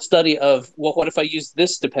study of, well, what if I use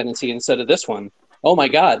this dependency instead of this one? Oh my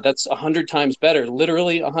God, that's 100 times better,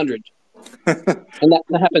 literally 100. And that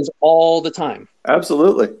happens all the time.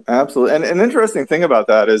 Absolutely. And an interesting thing about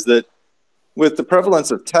that is that with the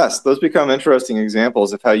prevalence of tests, those become interesting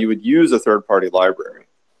examples of how you would use a third-party library.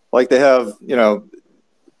 Like they have,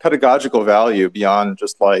 pedagogical value beyond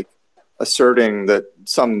just like asserting that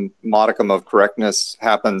some modicum of correctness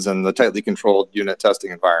happens in the tightly controlled unit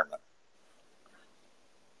testing environment.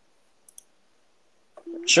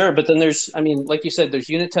 Sure, but then like you said, there's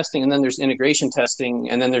unit testing, and then there's integration testing,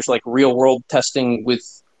 and then there's like real-world testing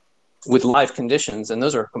with live conditions, and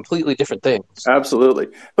those are completely different things. Absolutely.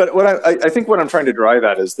 But what I think what I'm trying to drive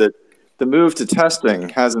at is that the move to testing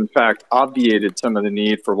has in fact obviated some of the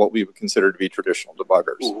need for what we would consider to be traditional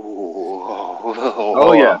debuggers.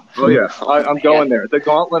 Oh yeah. I'm going there. The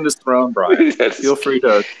gauntlet is thrown, Brian. Feel free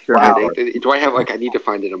to share. Wow. Do I have I need to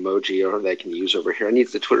find an emoji that I can use over here? I need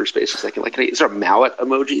the Twitter Spaces. Is there a mallet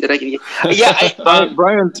emoji that I can use? Yeah.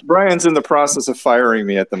 Brian's in the process of firing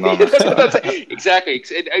me at the moment. Exactly.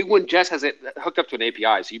 When Jess has it hooked up to an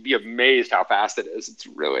API, so you'd be amazed how fast it is. It's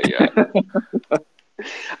really.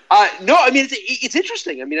 No, I mean it's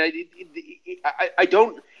interesting. I mean, I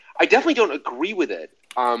definitely don't agree with it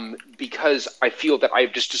because I feel that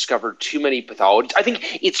I've just discovered too many pathologies. I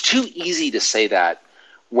think it's too easy to say that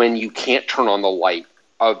when you can't turn on the light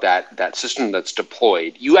of that system that's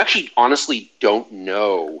deployed. You actually honestly don't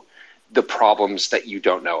know the problems that you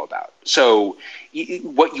don't know about. So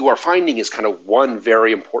what you are finding is kind of one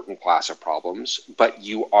very important class of problems, but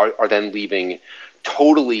you are then leaving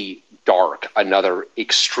totally dark another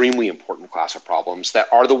extremely important class of problems that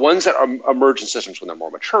are the ones that emerge in systems when they're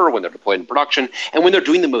more mature, when they're deployed in production, and when they're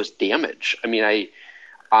doing the most damage.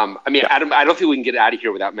 Adam, I don't think we can get out of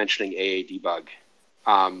here without mentioning AA debug.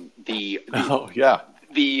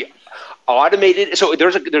 The automated. So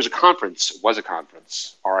there's a conference. Was a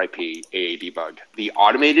conference. RIP AA debug. The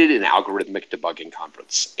Automated and Algorithmic Debugging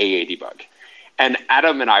Conference. AA debug. And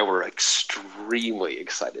Adam and I were extremely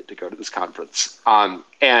excited to go to this conference.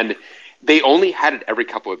 And they only had it every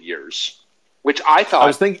couple of years, which I thought.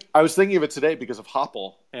 I was thinking of it today because of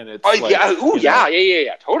Hopple, and it's.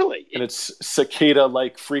 Yeah, totally. And it's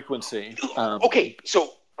cicada-like frequency. Okay,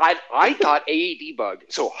 so I thought AA debug.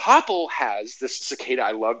 So Hopple has this cicada.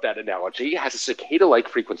 I love that analogy. It has a cicada-like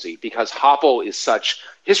frequency because Hopple is such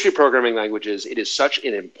history of programming languages. It is such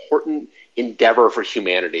an important endeavor for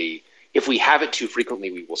humanity. If we have it too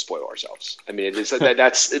frequently, we will spoil ourselves. I mean, it is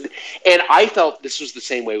that's. And I felt this was the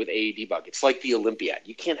same way with AA debug. It's like the Olympiad.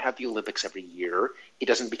 You can't have the Olympics every year. It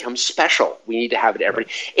doesn't become special. We need to have it every.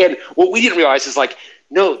 And what we didn't realize is like,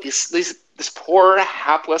 no, this poor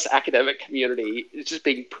hapless academic community is just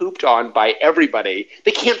being pooped on by everybody.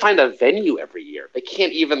 They can't find a venue every year. They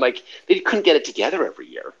can't even they couldn't get it together every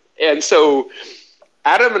year. And so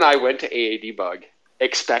Adam and I went to AA debug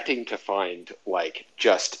expecting to find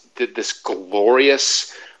just this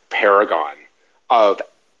glorious paragon of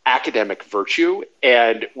academic virtue,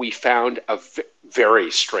 and we found a very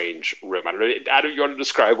strange room. I don't know, Adam, you want to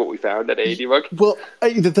describe what we found at AA debug? Well,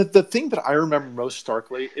 the thing that I remember most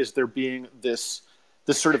starkly is there being this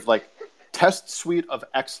sort of test suite of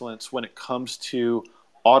excellence when it comes to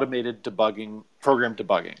automated debugging, program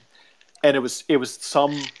debugging, and it was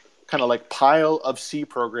some kind of pile of C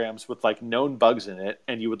programs with known bugs in it,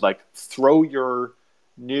 and you would throw your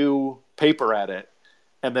new paper at it,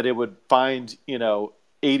 and then it would find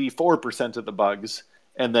 84% of the bugs,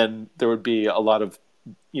 and then there would be a lot of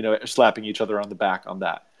slapping each other on the back on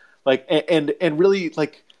that, and really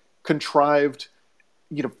contrived,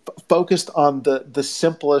 focused on the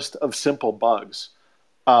simplest of simple bugs,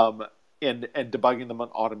 and debugging them in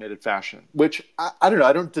automated fashion, which I don't know.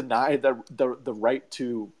 I don't deny the right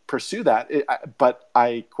to pursue that, but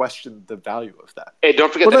I question the value of that. Hey,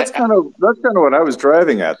 don't forget that's kind of what I was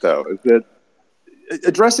driving at, though, is that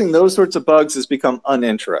addressing those sorts of bugs has become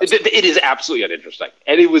uninteresting. It is absolutely uninteresting,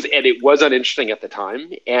 and it was uninteresting at the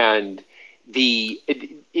time, and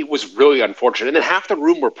it was really unfortunate. And then half the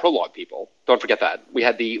room were Prolog people. Don't forget that. We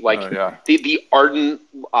had the ardent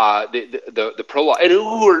the Prolog, and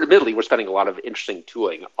who were admittedly were spending a lot of interesting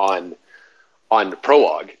tooling on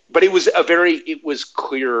Prolog. But it was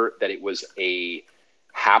clear that it was a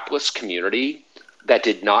hapless community that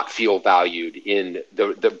did not feel valued in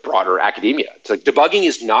the broader academia. It's debugging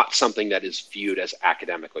is not something that is viewed as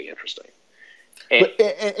academically interesting.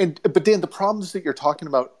 But Dan, the problems that you're talking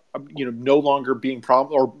about, no longer being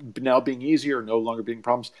problems, or now being easier, or no longer being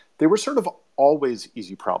problems, they were sort of always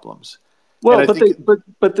easy problems. Well,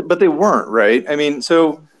 but they weren't, right? I mean,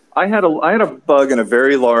 so I had a bug in a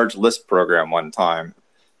very large Lisp program one time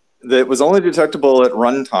that was only detectable at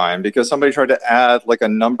runtime because somebody tried to add a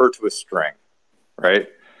number to a string, right?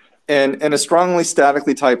 And in a strongly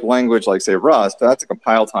statically typed language like, say, Rust, that's a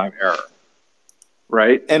compile time error,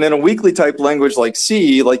 right? And in a weakly typed language like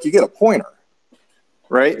C, you get a pointer.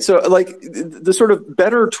 Right. So the sort of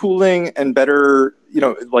better tooling and better,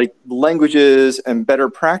 languages and better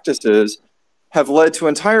practices have led to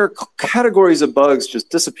entire categories of bugs just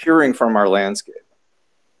disappearing from our landscape.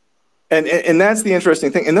 And that's the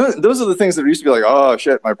interesting thing. And those are the things that used to be oh,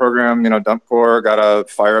 shit, my program, dump core, got to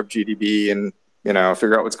fire up GDB and,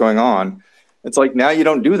 figure out what's going on. It's now you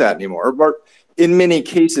don't do that anymore. But in many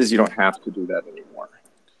cases, you don't have to do that anymore.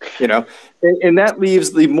 And that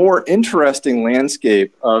leaves the more interesting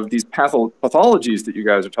landscape of these pathologies that you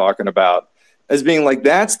guys are talking about as being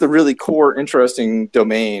that's the really core interesting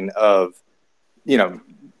domain of,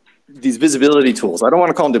 these visibility tools. I don't want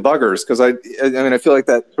to call them debuggers because I feel like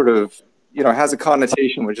that sort of, has a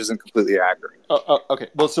connotation which isn't completely accurate. Okay.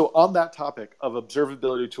 Well, so on that topic of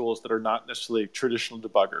observability tools that are not necessarily traditional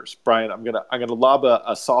debuggers, Brian, I'm gonna lob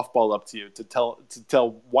a softball up to you to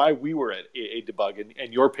tell why we were at AA Debug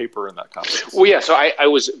and your paper in that conference. Well, yeah. So I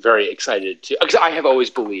was very excited because I have always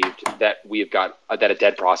believed that we have got that a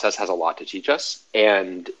dead process has a lot to teach us,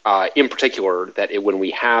 and in particular that when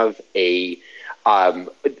we have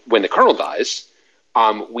when the kernel dies.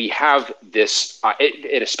 We have this,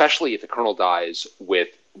 and especially if the kernel dies with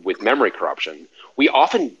memory corruption, we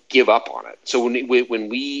often give up on it. So when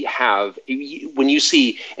you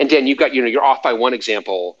see, and Dan, you've got you're off by one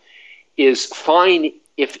example, is fine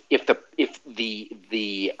if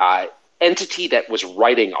the entity that was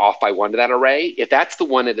writing off by one to that array, if that's the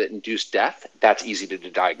one that induced death, that's easy to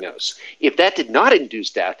diagnose. If that did not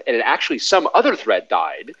induce death, and actually some other thread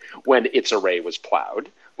died when its array was plowed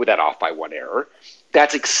with that off by one error,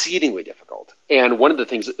 that's exceedingly difficult. And one of the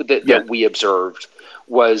things that we observed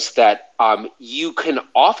was that you'd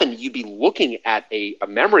be looking at a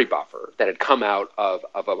memory buffer that had come out of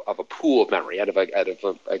a pool of memory, out of a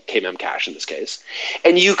KMM cache in this case,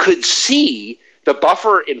 and you could see the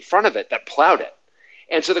buffer in front of it that plowed it.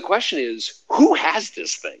 And so the question is, who has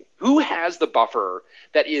this thing? Who has the buffer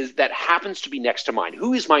that happens to be next to mine?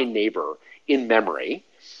 Who is my neighbor in memory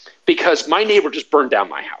because my neighbor just burned down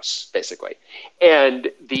my house, basically. And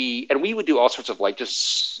we would do all sorts of like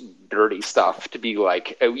just dirty stuff to be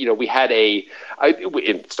like, we had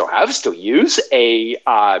still use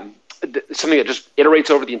something that just iterates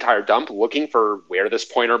over the entire dump, looking for where this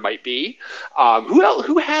pointer might be.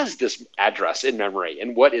 Who has this address in memory,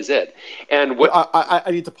 and what is it? And what I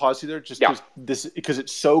need to pause you there just because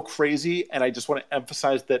it's so crazy, and I just want to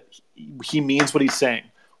emphasize that he means what he's saying.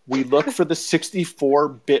 We look for the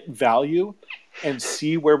 64-bit value and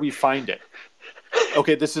see where we find it.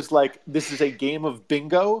 Okay, this is a game of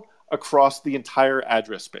bingo across the entire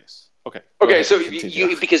address space. Okay. So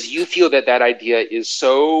because you feel that idea is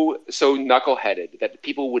so knuckleheaded that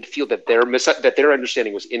people would feel that their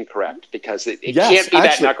understanding was incorrect because it can't be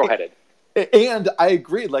actually, that knuckleheaded. And I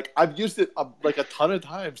agree. Like, I've used it like a ton of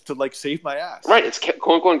times to like save my ass. Right. It's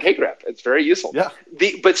quote unquote cake rep. It's very useful. Yeah.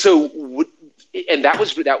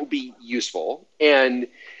 That would be useful. And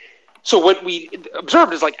so what we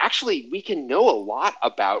observed is like, actually, we can know a lot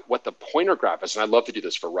about what the pointer graph is. And I love to do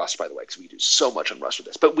this for Rust, by the way, because we do so much on Rust with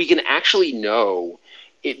this. But we can actually know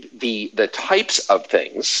the types of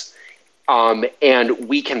things, and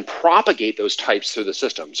we can propagate those types through the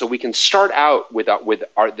system. So we can start out with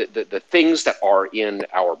the things that are in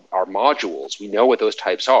our modules. We know what those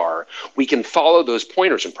types are. We can follow those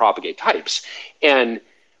pointers and propagate types. And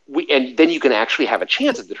then you can actually have a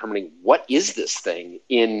chance of determining what is this thing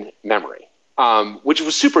in memory, which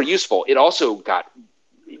was super useful. It also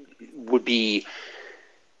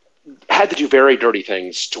had to do very dirty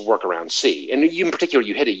things to work around C. And in particular,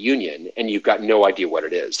 you hit a union and you've got no idea what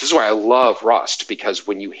it is. This is why I love Rust, because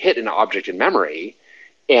when you hit an object in memory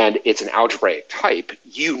and it's an algebraic type,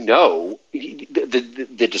 the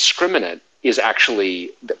discriminant is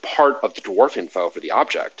actually the part of the dwarf info for the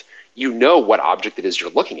object. You know what object it is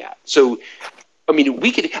you're looking at. So,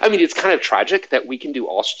 it's kind of tragic that we can do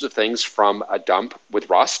all sorts of things from a dump with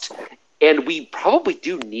Rust, and we probably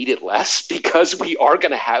do need it less because we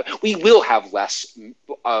will have less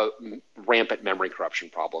rampant memory corruption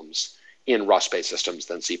problems in Rust-based systems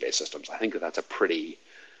than C-based systems. I think that's a pretty...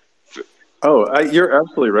 You're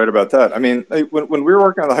absolutely right about that. I mean, when we were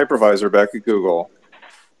working on the hypervisor back at Google,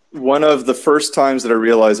 one of the first times that I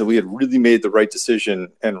realized that we had really made the right decision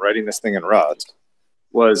in writing this thing in Rust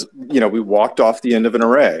was, we walked off the end of an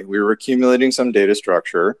array. We were accumulating some data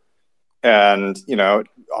structure, and,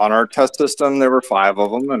 on our test system, there were 5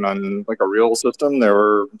 of them, and on like a real system, there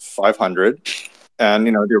were 500. And,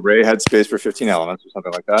 the array had space for 15 elements or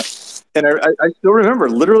something like that. And I still remember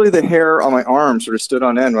literally the hair on my arm sort of stood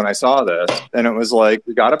on end when I saw this. And it was like,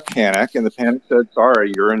 we got a panic, and the panic said,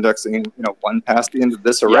 sorry, you're indexing, one past the end of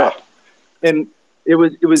this array. Yeah. And it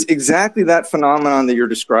was exactly that phenomenon that you're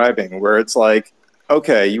describing, where it's like,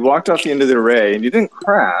 okay, you walked off the end of the array and you didn't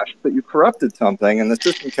crash, but you corrupted something and the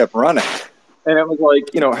system kept running. And it was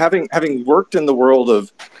like, having worked in the world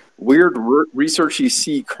of weird researchy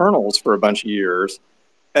C kernels for a bunch of years,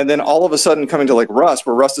 and then all of a sudden coming to like Rust,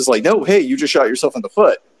 where Rust is like, no, hey, you just shot yourself in the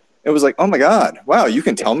foot. It was like, oh my God, wow, you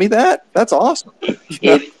can tell me that? That's awesome.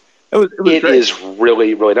 It is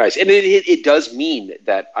really, really nice. And it does mean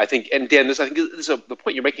that I think, and Dan, I think this is the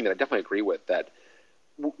point you're making that I definitely agree with, that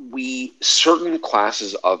certain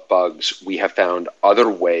classes of bugs, we have found other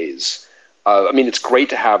ways. It's great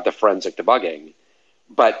to have the forensic debugging,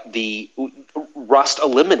 but the Rust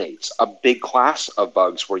eliminates a big class of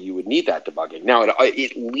bugs where you would need that debugging. Now,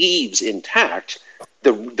 it leaves intact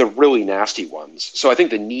the really nasty ones. So I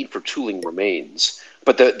think the need for tooling remains,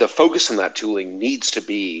 but the focus on that tooling needs to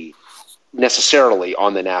be necessarily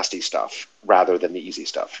on the nasty stuff rather than the easy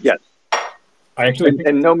stuff. Yes.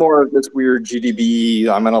 And no more of this weird GDB,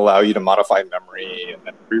 I'm going to allow you to modify memory and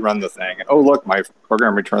then rerun the thing. And, oh, look, my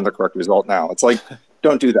program returned the correct result now. It's like,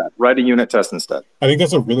 don't do that. Write a unit test instead. I think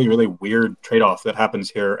that's a really, really weird trade-off that happens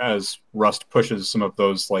here as Rust pushes some of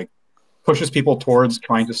those, pushes people towards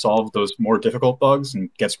trying to solve those more difficult bugs and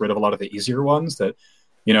gets rid of a lot of the easier ones that,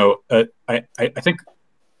 I think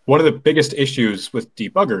one of the biggest issues with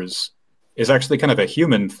debuggers is actually kind of a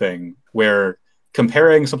human thing, where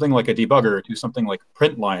comparing something like a debugger to something like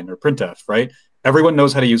printline or printf, right? Everyone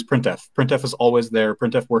knows how to use printf. Printf is always there.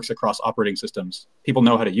 Printf works across operating systems. People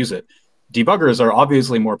know how to use it. Debuggers are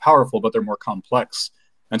obviously more powerful, but they're more complex.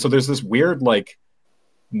 And so there's this weird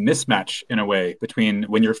mismatch in a way between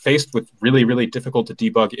when you're faced with really, really difficult to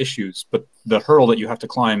debug issues, but the hurdle that you have to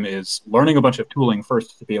climb is learning a bunch of tooling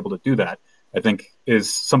first to be able to do that, I think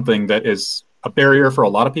is something that is a barrier for a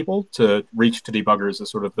lot of people to reach to debuggers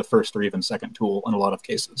as sort of the first or even second tool in a lot of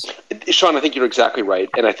cases. Sean, I think you're exactly right.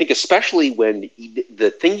 And I think especially when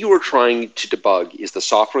the thing you were trying to debug is the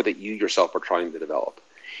software that you yourself are trying to develop.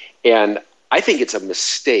 And I think it's a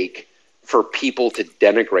mistake for people to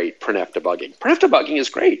denigrate printf debugging. Printf debugging is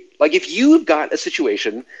great. Like if you've got a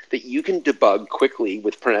situation that you can debug quickly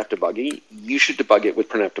with printf debugging, you should debug it with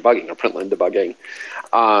printf debugging or println debugging.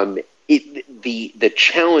 The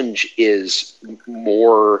challenge is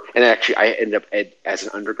more, and actually I ended up as an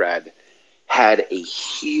undergrad had a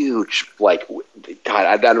huge, like, God,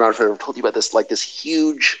 I don't know if I've ever told you about this, like this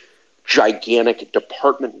huge, gigantic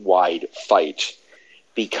department-wide fight,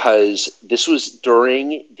 because this was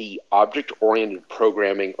during the object-oriented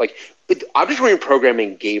programming. Like, object-oriented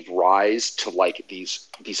programming gave rise to like these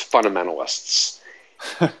fundamentalists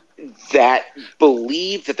that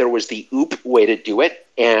believed that there was the OOP way to do it,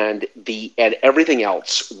 and everything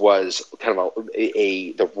else was kind of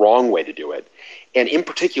the wrong way to do it. And in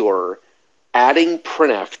particular, adding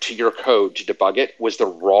printf to your code to debug it was the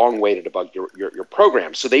wrong way to debug your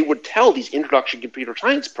program. So they would tell these introduction to computer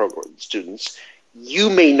science program students, you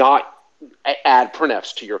may not add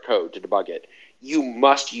printfs to your code to debug it. You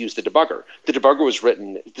must use the debugger. The debugger was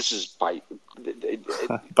written, this is by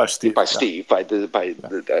Steve,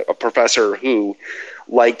 a professor who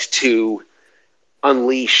liked to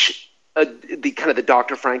unleash the kind of the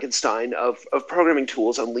Dr. Frankenstein of programming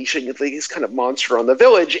tools, unleashing this kind of monster on the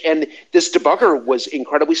village. And this debugger was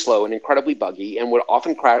incredibly slow and incredibly buggy, and would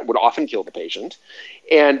often kill the patient.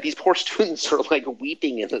 And these poor students are like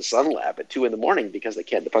weeping in the sun lab at 2 a.m. because they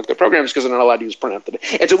can't debug their programs because they're not allowed to use printf.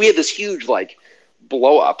 And so we had this huge like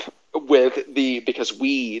blow up because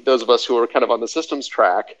those of us who are kind of on the systems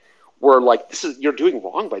track were like, you're doing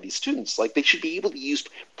wrong by these students. Like, they should be able to use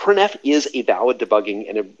printf is a valid debugging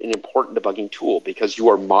and an important debugging tool, because you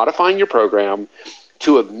are modifying your program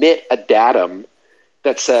to emit a datum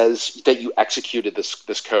that says that you executed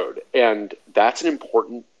this code, and that's an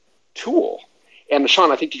important tool. And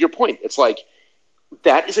Sean, I think to your point, it's like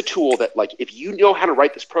that is a tool that, like, if you know how to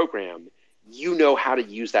write this program, you know how to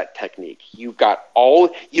use that technique. You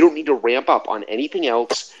don't need to ramp up on anything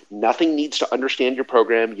else. Nothing needs to understand your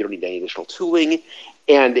program. You don't need any additional tooling.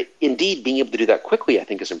 And indeed, being able to do that quickly, I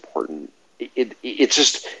think, is important. It's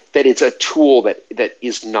just that it's a tool that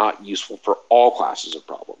is not useful for all classes of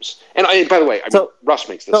problems. And by the way, Rust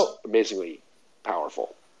makes this amazingly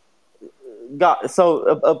powerful.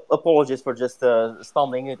 Apologies for just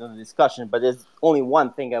stumbling into the discussion, but there's only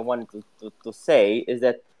one thing I wanted to say is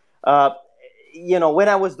that when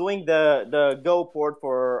I was doing the Go port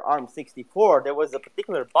for ARM64, there was a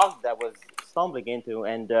particular bug that was stumbling into,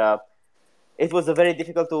 and it was a very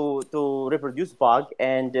difficult to reproduce bug.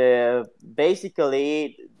 And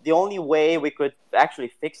basically, the only way we could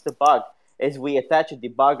actually fix the bug is we attach a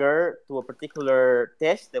debugger to a particular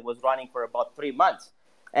test that was running for about 3 months.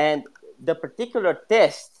 And the particular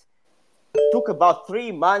test took about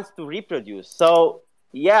 3 months to reproduce. So,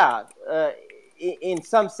 yeah, in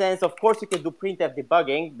some sense, of course, you could do printf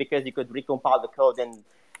debugging because you could recompile the code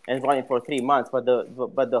and run it for 3 months. But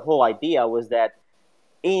the whole idea was that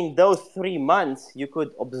in those 3 months, you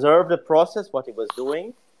could observe the process, what it was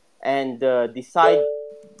doing, and decide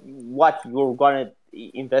what you're going to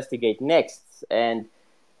investigate next. And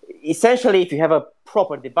essentially, if you have a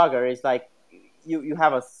proper debugger, it's like you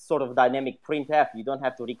have a sort of dynamic printf. You don't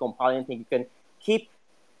have to recompile anything. You can keep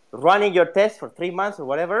running your test for 3 months or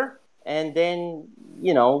whatever, and then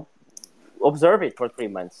observe it for 3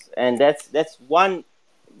 months. And that's one.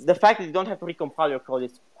 The fact that you don't have to recompile your code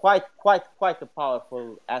is quite a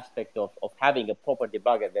powerful aspect of having a proper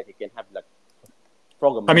debugger that you can have like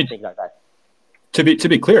program and things like that. To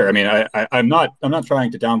be clear, I mean, I'm not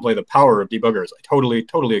trying to downplay the power of debuggers. I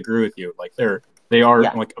totally agree with you. Like they are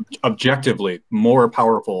like objectively more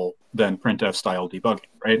powerful than printf style debugging,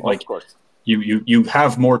 right? Like, of course. You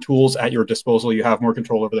have more tools at your disposal. You have more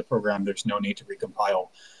control over the program. There's no need to recompile.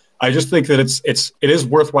 I just think that it is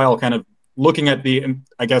worthwhile kind of looking at the,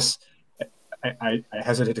 I guess, I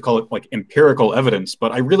hesitate to call it like empirical evidence,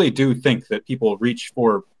 but I really do think that people reach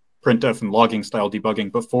for printf and logging style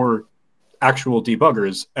debugging before actual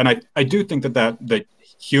debuggers. And I do think that the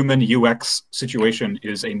human UX situation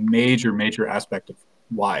is a major aspect of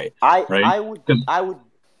why. I would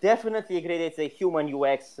definitely agree that it's a human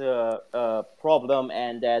UX problem,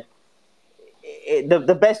 and that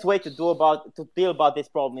the best way to deal about this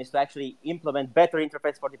problem is to actually implement better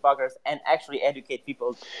interface for debuggers and actually educate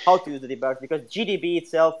people how to use the debuggers, because GDB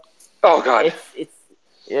itself. Oh God. It's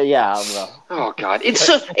yeah. Oh God. I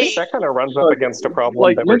think that kind of runs up against a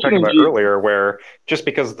problem that we were talking about earlier, where just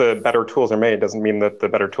because the better tools are made doesn't mean that the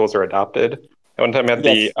better tools are adopted. One time I had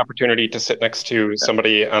the Yes. opportunity to sit next to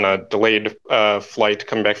somebody on a delayed flight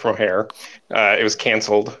coming back from O'Hare. It was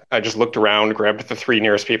canceled. I just looked around, grabbed the 3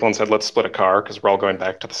 nearest people and said, let's split a car because we're all going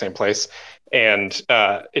back to the same place. And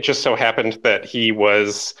it just so happened that he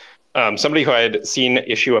was somebody who I had seen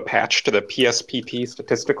issue a patch to the PSPP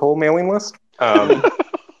statistical mailing list.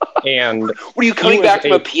 And were you coming back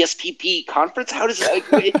from a PSPP conference? How does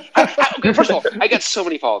that? First of all, I got so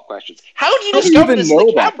many follow-up questions. How did you discover this in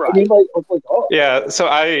the cab ride? I mean, like, oh. Yeah, so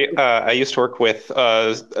I used to work with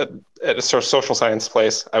at a sort of social science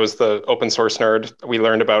place. I was the open source nerd. We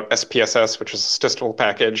learned about SPSS, which is a statistical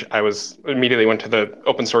package. I immediately went to the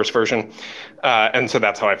open source version, and so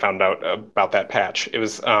that's how I found out about that patch. It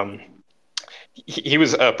was he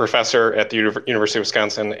was a professor at the University of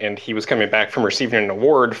Wisconsin, and he was coming back from receiving an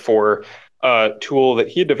award for a tool that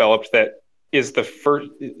he had developed that is the first,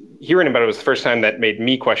 hearing about it was the first time that made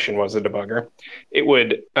me question what was a debugger. It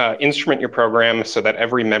would instrument your program so that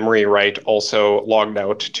every memory write also logged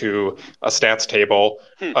out to a stats table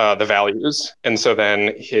the values. And so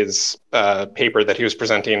then his paper that he was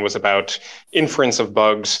presenting was about inference of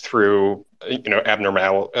bugs through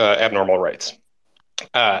abnormal writes.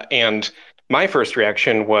 And my first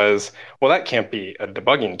reaction was, well, that can't be a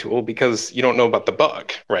debugging tool because you don't know about the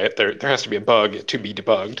bug, right? There has to be a bug to be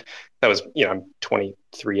debugged. That was, I'm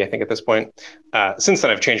 23, I think, at this point. Since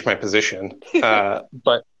then, I've changed my position.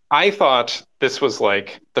 But I thought this was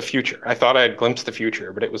like the future. I thought I had glimpsed the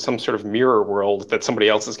future, but it was some sort of mirror world that somebody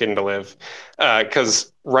else is getting to live.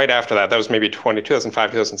 Because right after that was maybe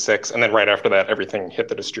 2005, 2006. And then right after that, everything hit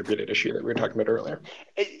the distributed issue that we were talking about earlier.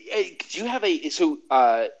 Do you have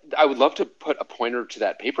I would love to put a pointer to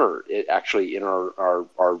that paper actually in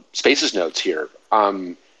our Spaces notes here.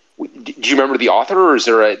 Do you remember the author, or is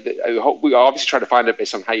there I hope we obviously try to find it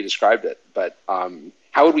based on how you described it, but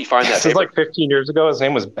how would we find that? This is like 15 years ago. His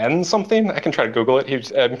name was Ben something. I can try to Google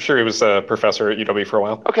it. I'm sure he was a professor at UW for a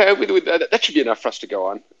while. Okay, that should be enough for us to go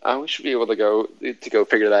on. We should be able to go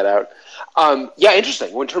figure that out. Yeah,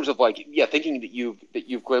 interesting. Well, in terms of thinking that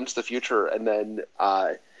you've glimpsed the future and then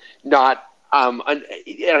not. And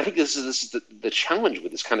I think this is the challenge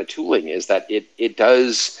with this kind of tooling is that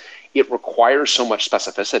it requires so much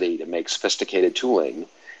specificity to make sophisticated tooling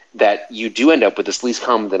that you do end up with this least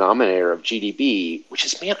common denominator of GDB, which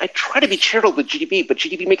is, man, I try to be charitable with GDB, but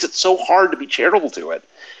GDB makes it so hard to be charitable to it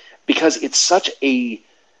because it's such a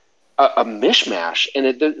mishmash,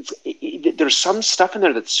 and there's some stuff in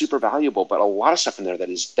there that's super valuable, but a lot of stuff in there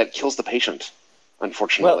that kills the patient,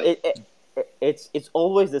 unfortunately. Well, it's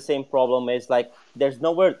always the same problem. Is like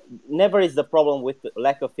never is the problem with the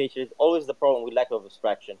lack of features. Always the problem with lack of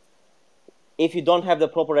abstraction. If you don't have the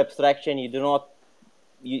proper abstraction,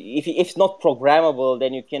 if it's not programmable,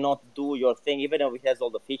 then you cannot do your thing, even though it has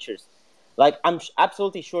all the features. Like, I'm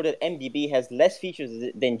absolutely sure that MDB has less features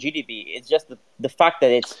than GDB. It's just the fact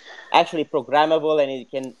that it's actually programmable and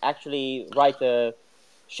it can actually write a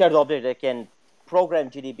shared object that can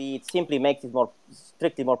program GDB. It simply makes it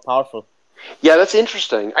strictly more powerful. Yeah, that's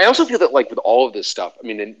interesting. I also feel that, with all of this stuff, I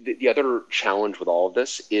mean, and the other challenge with all of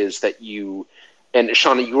this is that and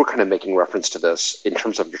Shauna, you were kind of making reference to this in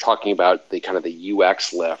terms of you're talking about the kind of the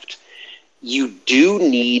UX lift. You do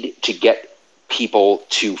need to get people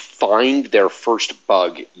to find their first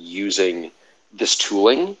bug using this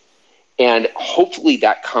tooling, and hopefully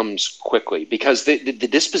that comes quickly because the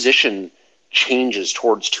disposition changes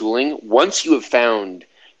towards tooling. Once you have found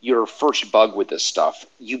your first bug with this stuff,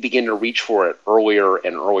 you begin to reach for it earlier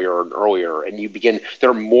and earlier and earlier, and there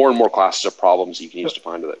are more and more classes of problems you can use to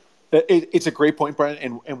find it. It's a great point,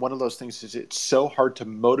 Brian. And one of those things is it's so hard to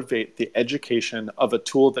motivate the education of a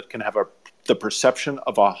tool that can have the perception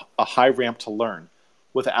of a high ramp to learn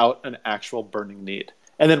without an actual burning need.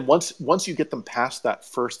 And then once you get them past that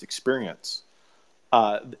first experience,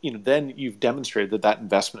 then you've demonstrated that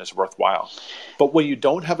investment is worthwhile. But when you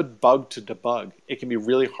don't have a bug to debug, it can be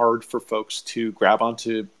really hard for folks to grab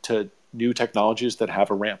onto new technologies that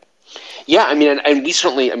have a ramp. Yeah, I mean, and we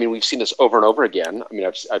certainly, we've seen this over and over again. I mean,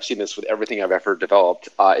 I've seen this with everything I've ever developed.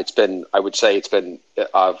 I would say it's been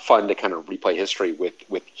fun to kind of replay history with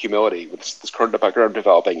humility with this current debugger I'm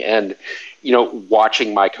developing, and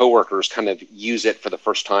watching my coworkers kind of use it for the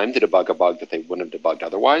first time to debug a bug that they wouldn't have debugged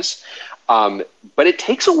otherwise. But it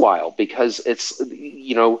takes a while because it's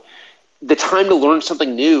the time to learn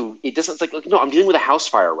something new, it's like, no, I'm dealing with a house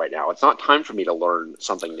fire right now. It's not time for me to learn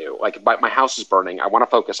something new. Like, my house is burning. I want to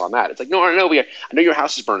focus on that. It's like, no, I know your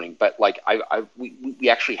house is burning, but we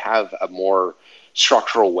actually have a more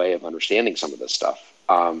structural way of understanding some of this stuff.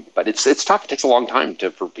 But it's tough. It takes a long time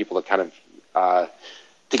for people to kind of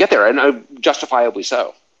to get there, and justifiably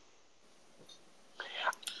so.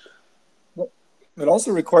 It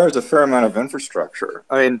also requires a fair amount of infrastructure.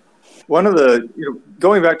 I mean, one of the,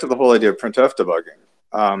 going back to the whole idea of printf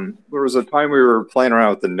debugging, there was a time we were playing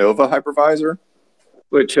around with the Nova hypervisor,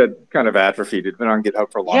 which had kind of atrophied. It'd been on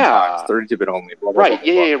GitHub for a long time. It's 32-bit only. Blah, blah, right.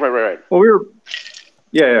 Blah, blah, blah. Yeah. Right.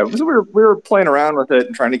 Well, so we were playing around with it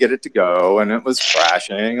and trying to get it to go, and it was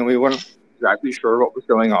crashing, and we weren't exactly sure what was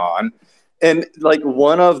going on. And like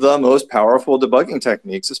one of the most powerful debugging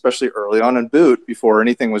techniques, especially early on in boot, before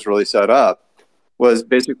anything was really set up, was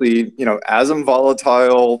basically, ASM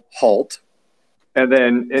volatile halt, and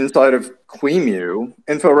then inside of QEMU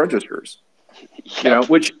info registers.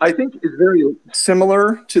 Which I think is very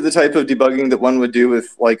similar to the type of debugging that one would do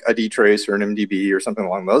with like a dtrace or an MDB or something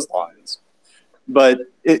along those lines. But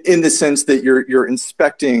in the sense that you're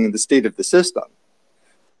inspecting the state of the system.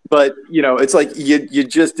 But, it's like you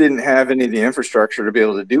just didn't have any of the infrastructure to be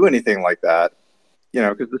able to do anything like that,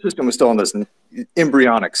 because the system was still in this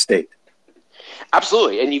embryonic state.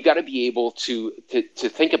 Absolutely, and you've got to be able to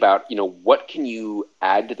think about, what can you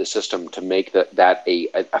add to the system to make that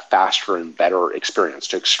a faster and better experience,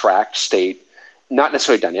 to extract state, not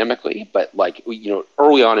necessarily dynamically, but like,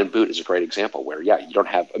 early on in boot is a great example where, you don't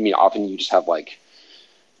have, often you just have like,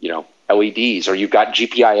 LEDs, or you've got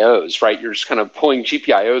GPIOs, right? You're just kind of pulling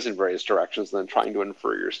GPIOs in various directions and then trying to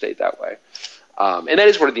infer your state that way. And that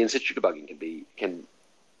is where the in-situ debugging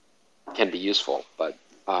can be useful, but.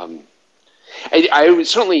 I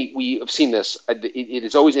certainly, we have seen this. It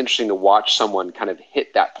is always interesting to watch someone kind of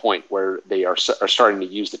hit that point where they are starting to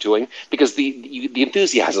use the tooling, because the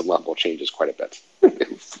enthusiasm level changes quite a bit.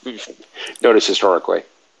 We've noticed historically.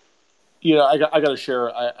 I got to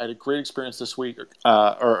share. I had a great experience this week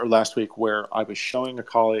or last week where I was showing a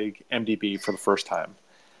colleague MDB for the first time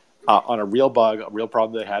on a real bug, a real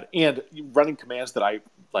problem they had, and running commands that I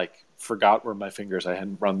forgot were my fingers. I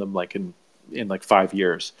hadn't run them in 5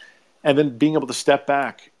 years. And then being able to step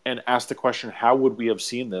back and ask the question, how would we have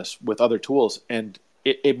seen this with other tools? And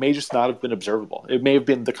it may just not have been observable. It may have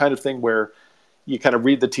been the kind of thing where you kind of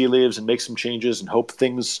read the tea leaves and make some changes and hope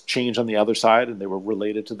things change on the other side and they were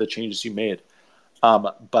related to the changes you made.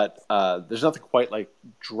 But there's nothing quite like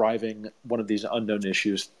driving one of these unknown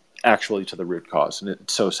issues actually to the root cause. And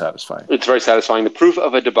it's so satisfying. It's very satisfying. The proof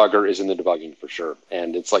of a debugger is in the debugging for sure.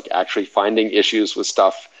 And it's like actually finding issues with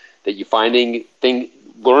stuff that you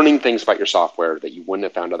learning things about your software that you wouldn't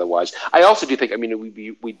have found otherwise. I also do think,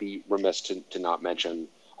 we'd be remiss to not mention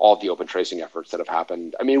all of the open tracing efforts that have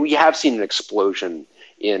happened. We have seen an explosion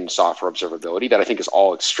in software observability that I think is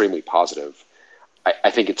all extremely positive.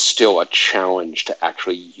 I think it's still a challenge to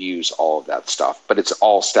actually use all of that stuff, but it's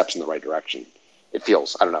all steps in the right direction. It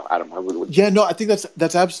feels, I don't know, Adam. I think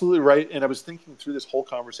that's absolutely right. And I was thinking through this whole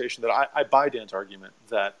conversation that I buy Dan's argument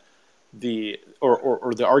that the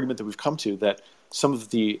argument that we've come to that some of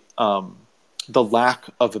the lack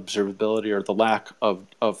of observability or the lack of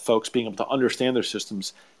folks being able to understand their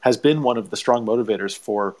systems has been one of the strong motivators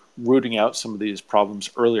for rooting out some of these problems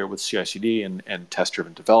earlier with CI/CD and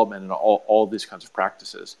test-driven development and all these kinds of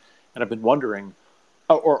practices. And I've been wondering,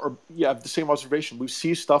 the same observation. We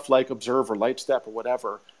see stuff like Observe or Lightstep or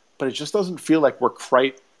whatever, but it just doesn't feel like we're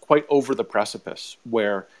quite over the precipice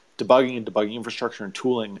where debugging and debugging infrastructure and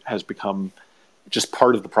tooling has become just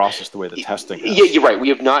part of the process, the way the testing has. Yeah, you're right. We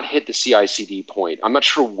have not hit the CI/CD point. I'm not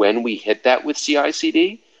sure when we hit that with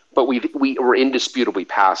CI/CD, but we were indisputably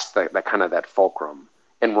past that fulcrum,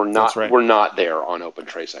 and we're not there on open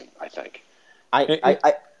tracing, I think.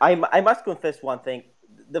 I must confess one thing.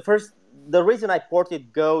 The reason I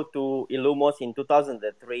ported Go to Illumos in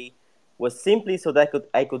 2003 was simply so that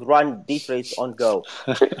I could run dtrace on Go.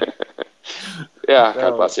 Yeah,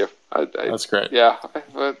 God bless you. That's great. Yeah,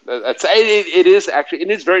 it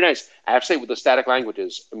is very nice. I have to say, with the static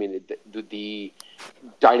languages, the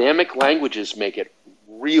dynamic languages make it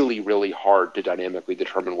really, really hard to dynamically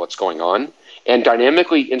determine what's going on. And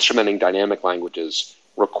dynamically instrumenting dynamic languages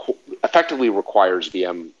effectively requires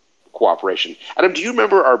VM cooperation. Adam, do you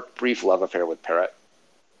remember our brief love affair with Parrot?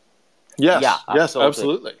 Yes, yeah, yes,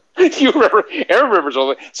 absolutely. You remember? Aaron remembers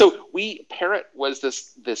all of it. So Parrot was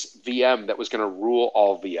this VM that was going to rule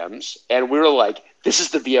all VMs, and we were like, "This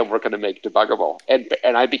is the VM we're going to make debuggable." And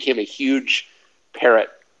I became a huge Parrot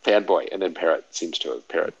fanboy, and then Parrot seems to have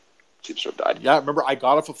died. Yeah, I remember I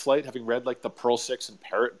got off a flight having read the Perl 6 and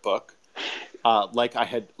Parrot book,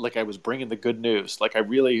 I was bringing the good news. I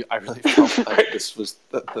really felt like this was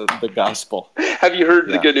the gospel. Have you heard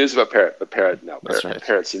the good news about Parrot? But Parrot, no.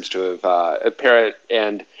 Parrot seems to have Parrot,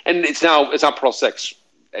 and it's not Perl 6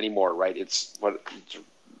 anymore, right? It's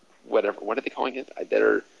whatever. What are they calling it?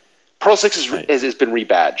 Perl 6 has been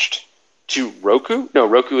rebadged to Roku. No,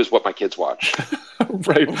 Roku is what my kids watch.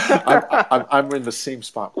 Right. I'm in the same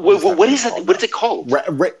spot. What is it? What is it called?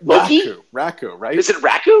 Raku, right? Is it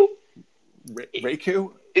Raku?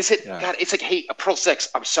 Raku? Is it? God, it's like, hey, Perl 6.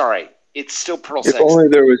 I'm sorry. It's still Perl 6. If only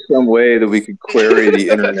there was some way that we could query the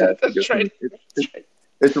internet. That's right.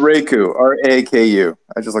 It's Raku, R-A-K-U.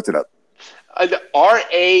 I just looked it up.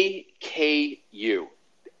 R-A-K-U.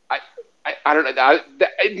 I don't know.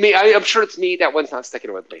 I'm sure it's me. That one's not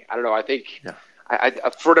sticking with me. I don't know. I think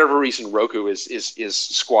for whatever reason, Roku is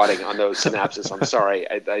squatting on those synapses. I'm sorry.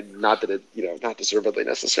 Not that it, not deservedly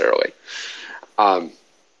necessarily.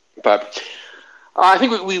 But I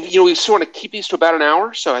think we still want to keep these to about an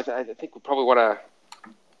hour. So I think we probably want to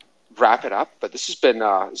wrap it up. But this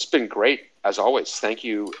has been great as always. Thank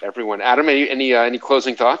you, everyone. Adam, any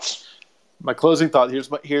closing thoughts? My closing thought.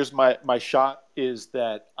 Here's my shot is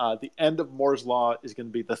that the end of Moore's law is going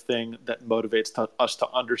to be the thing that motivates us to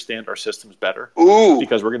understand our systems better. Ooh.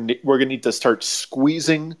 Because we're gonna need to start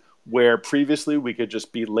squeezing where previously we could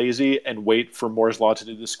just be lazy and wait for Moore's law to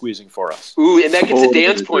do the squeezing for us. Ooh, and that gets to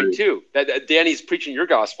Dan's point too. That Danny's preaching your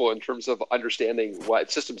gospel in terms of understanding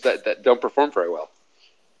what systems that don't perform very well.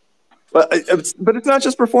 But it's not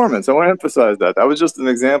just performance. I want to emphasize that. That was just an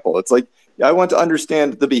example. It's like I want to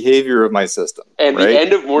understand the behavior of my system. And the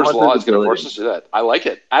end of Moore's law is going to force us to do that. I like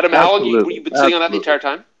it. Adam, how long have you been sitting on that the entire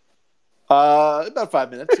time? About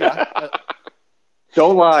 5 minutes, yeah.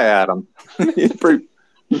 Don't lie, Adam.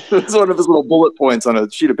 It's one of his little bullet points on a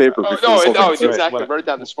sheet of paper. Exactly. I wrote it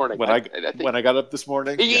down this morning. When I got up this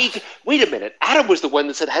morning. Wait a minute. Adam was the one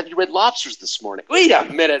that said, "Have you read Lobsters this morning?" Wait a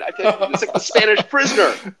minute. I think it's like the Spanish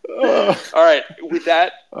Prisoner. All right. With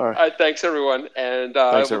that, thanks everyone, and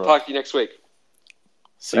we'll talk to you next week.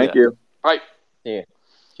 Thank you. All right. Yeah.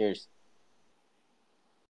 Cheers.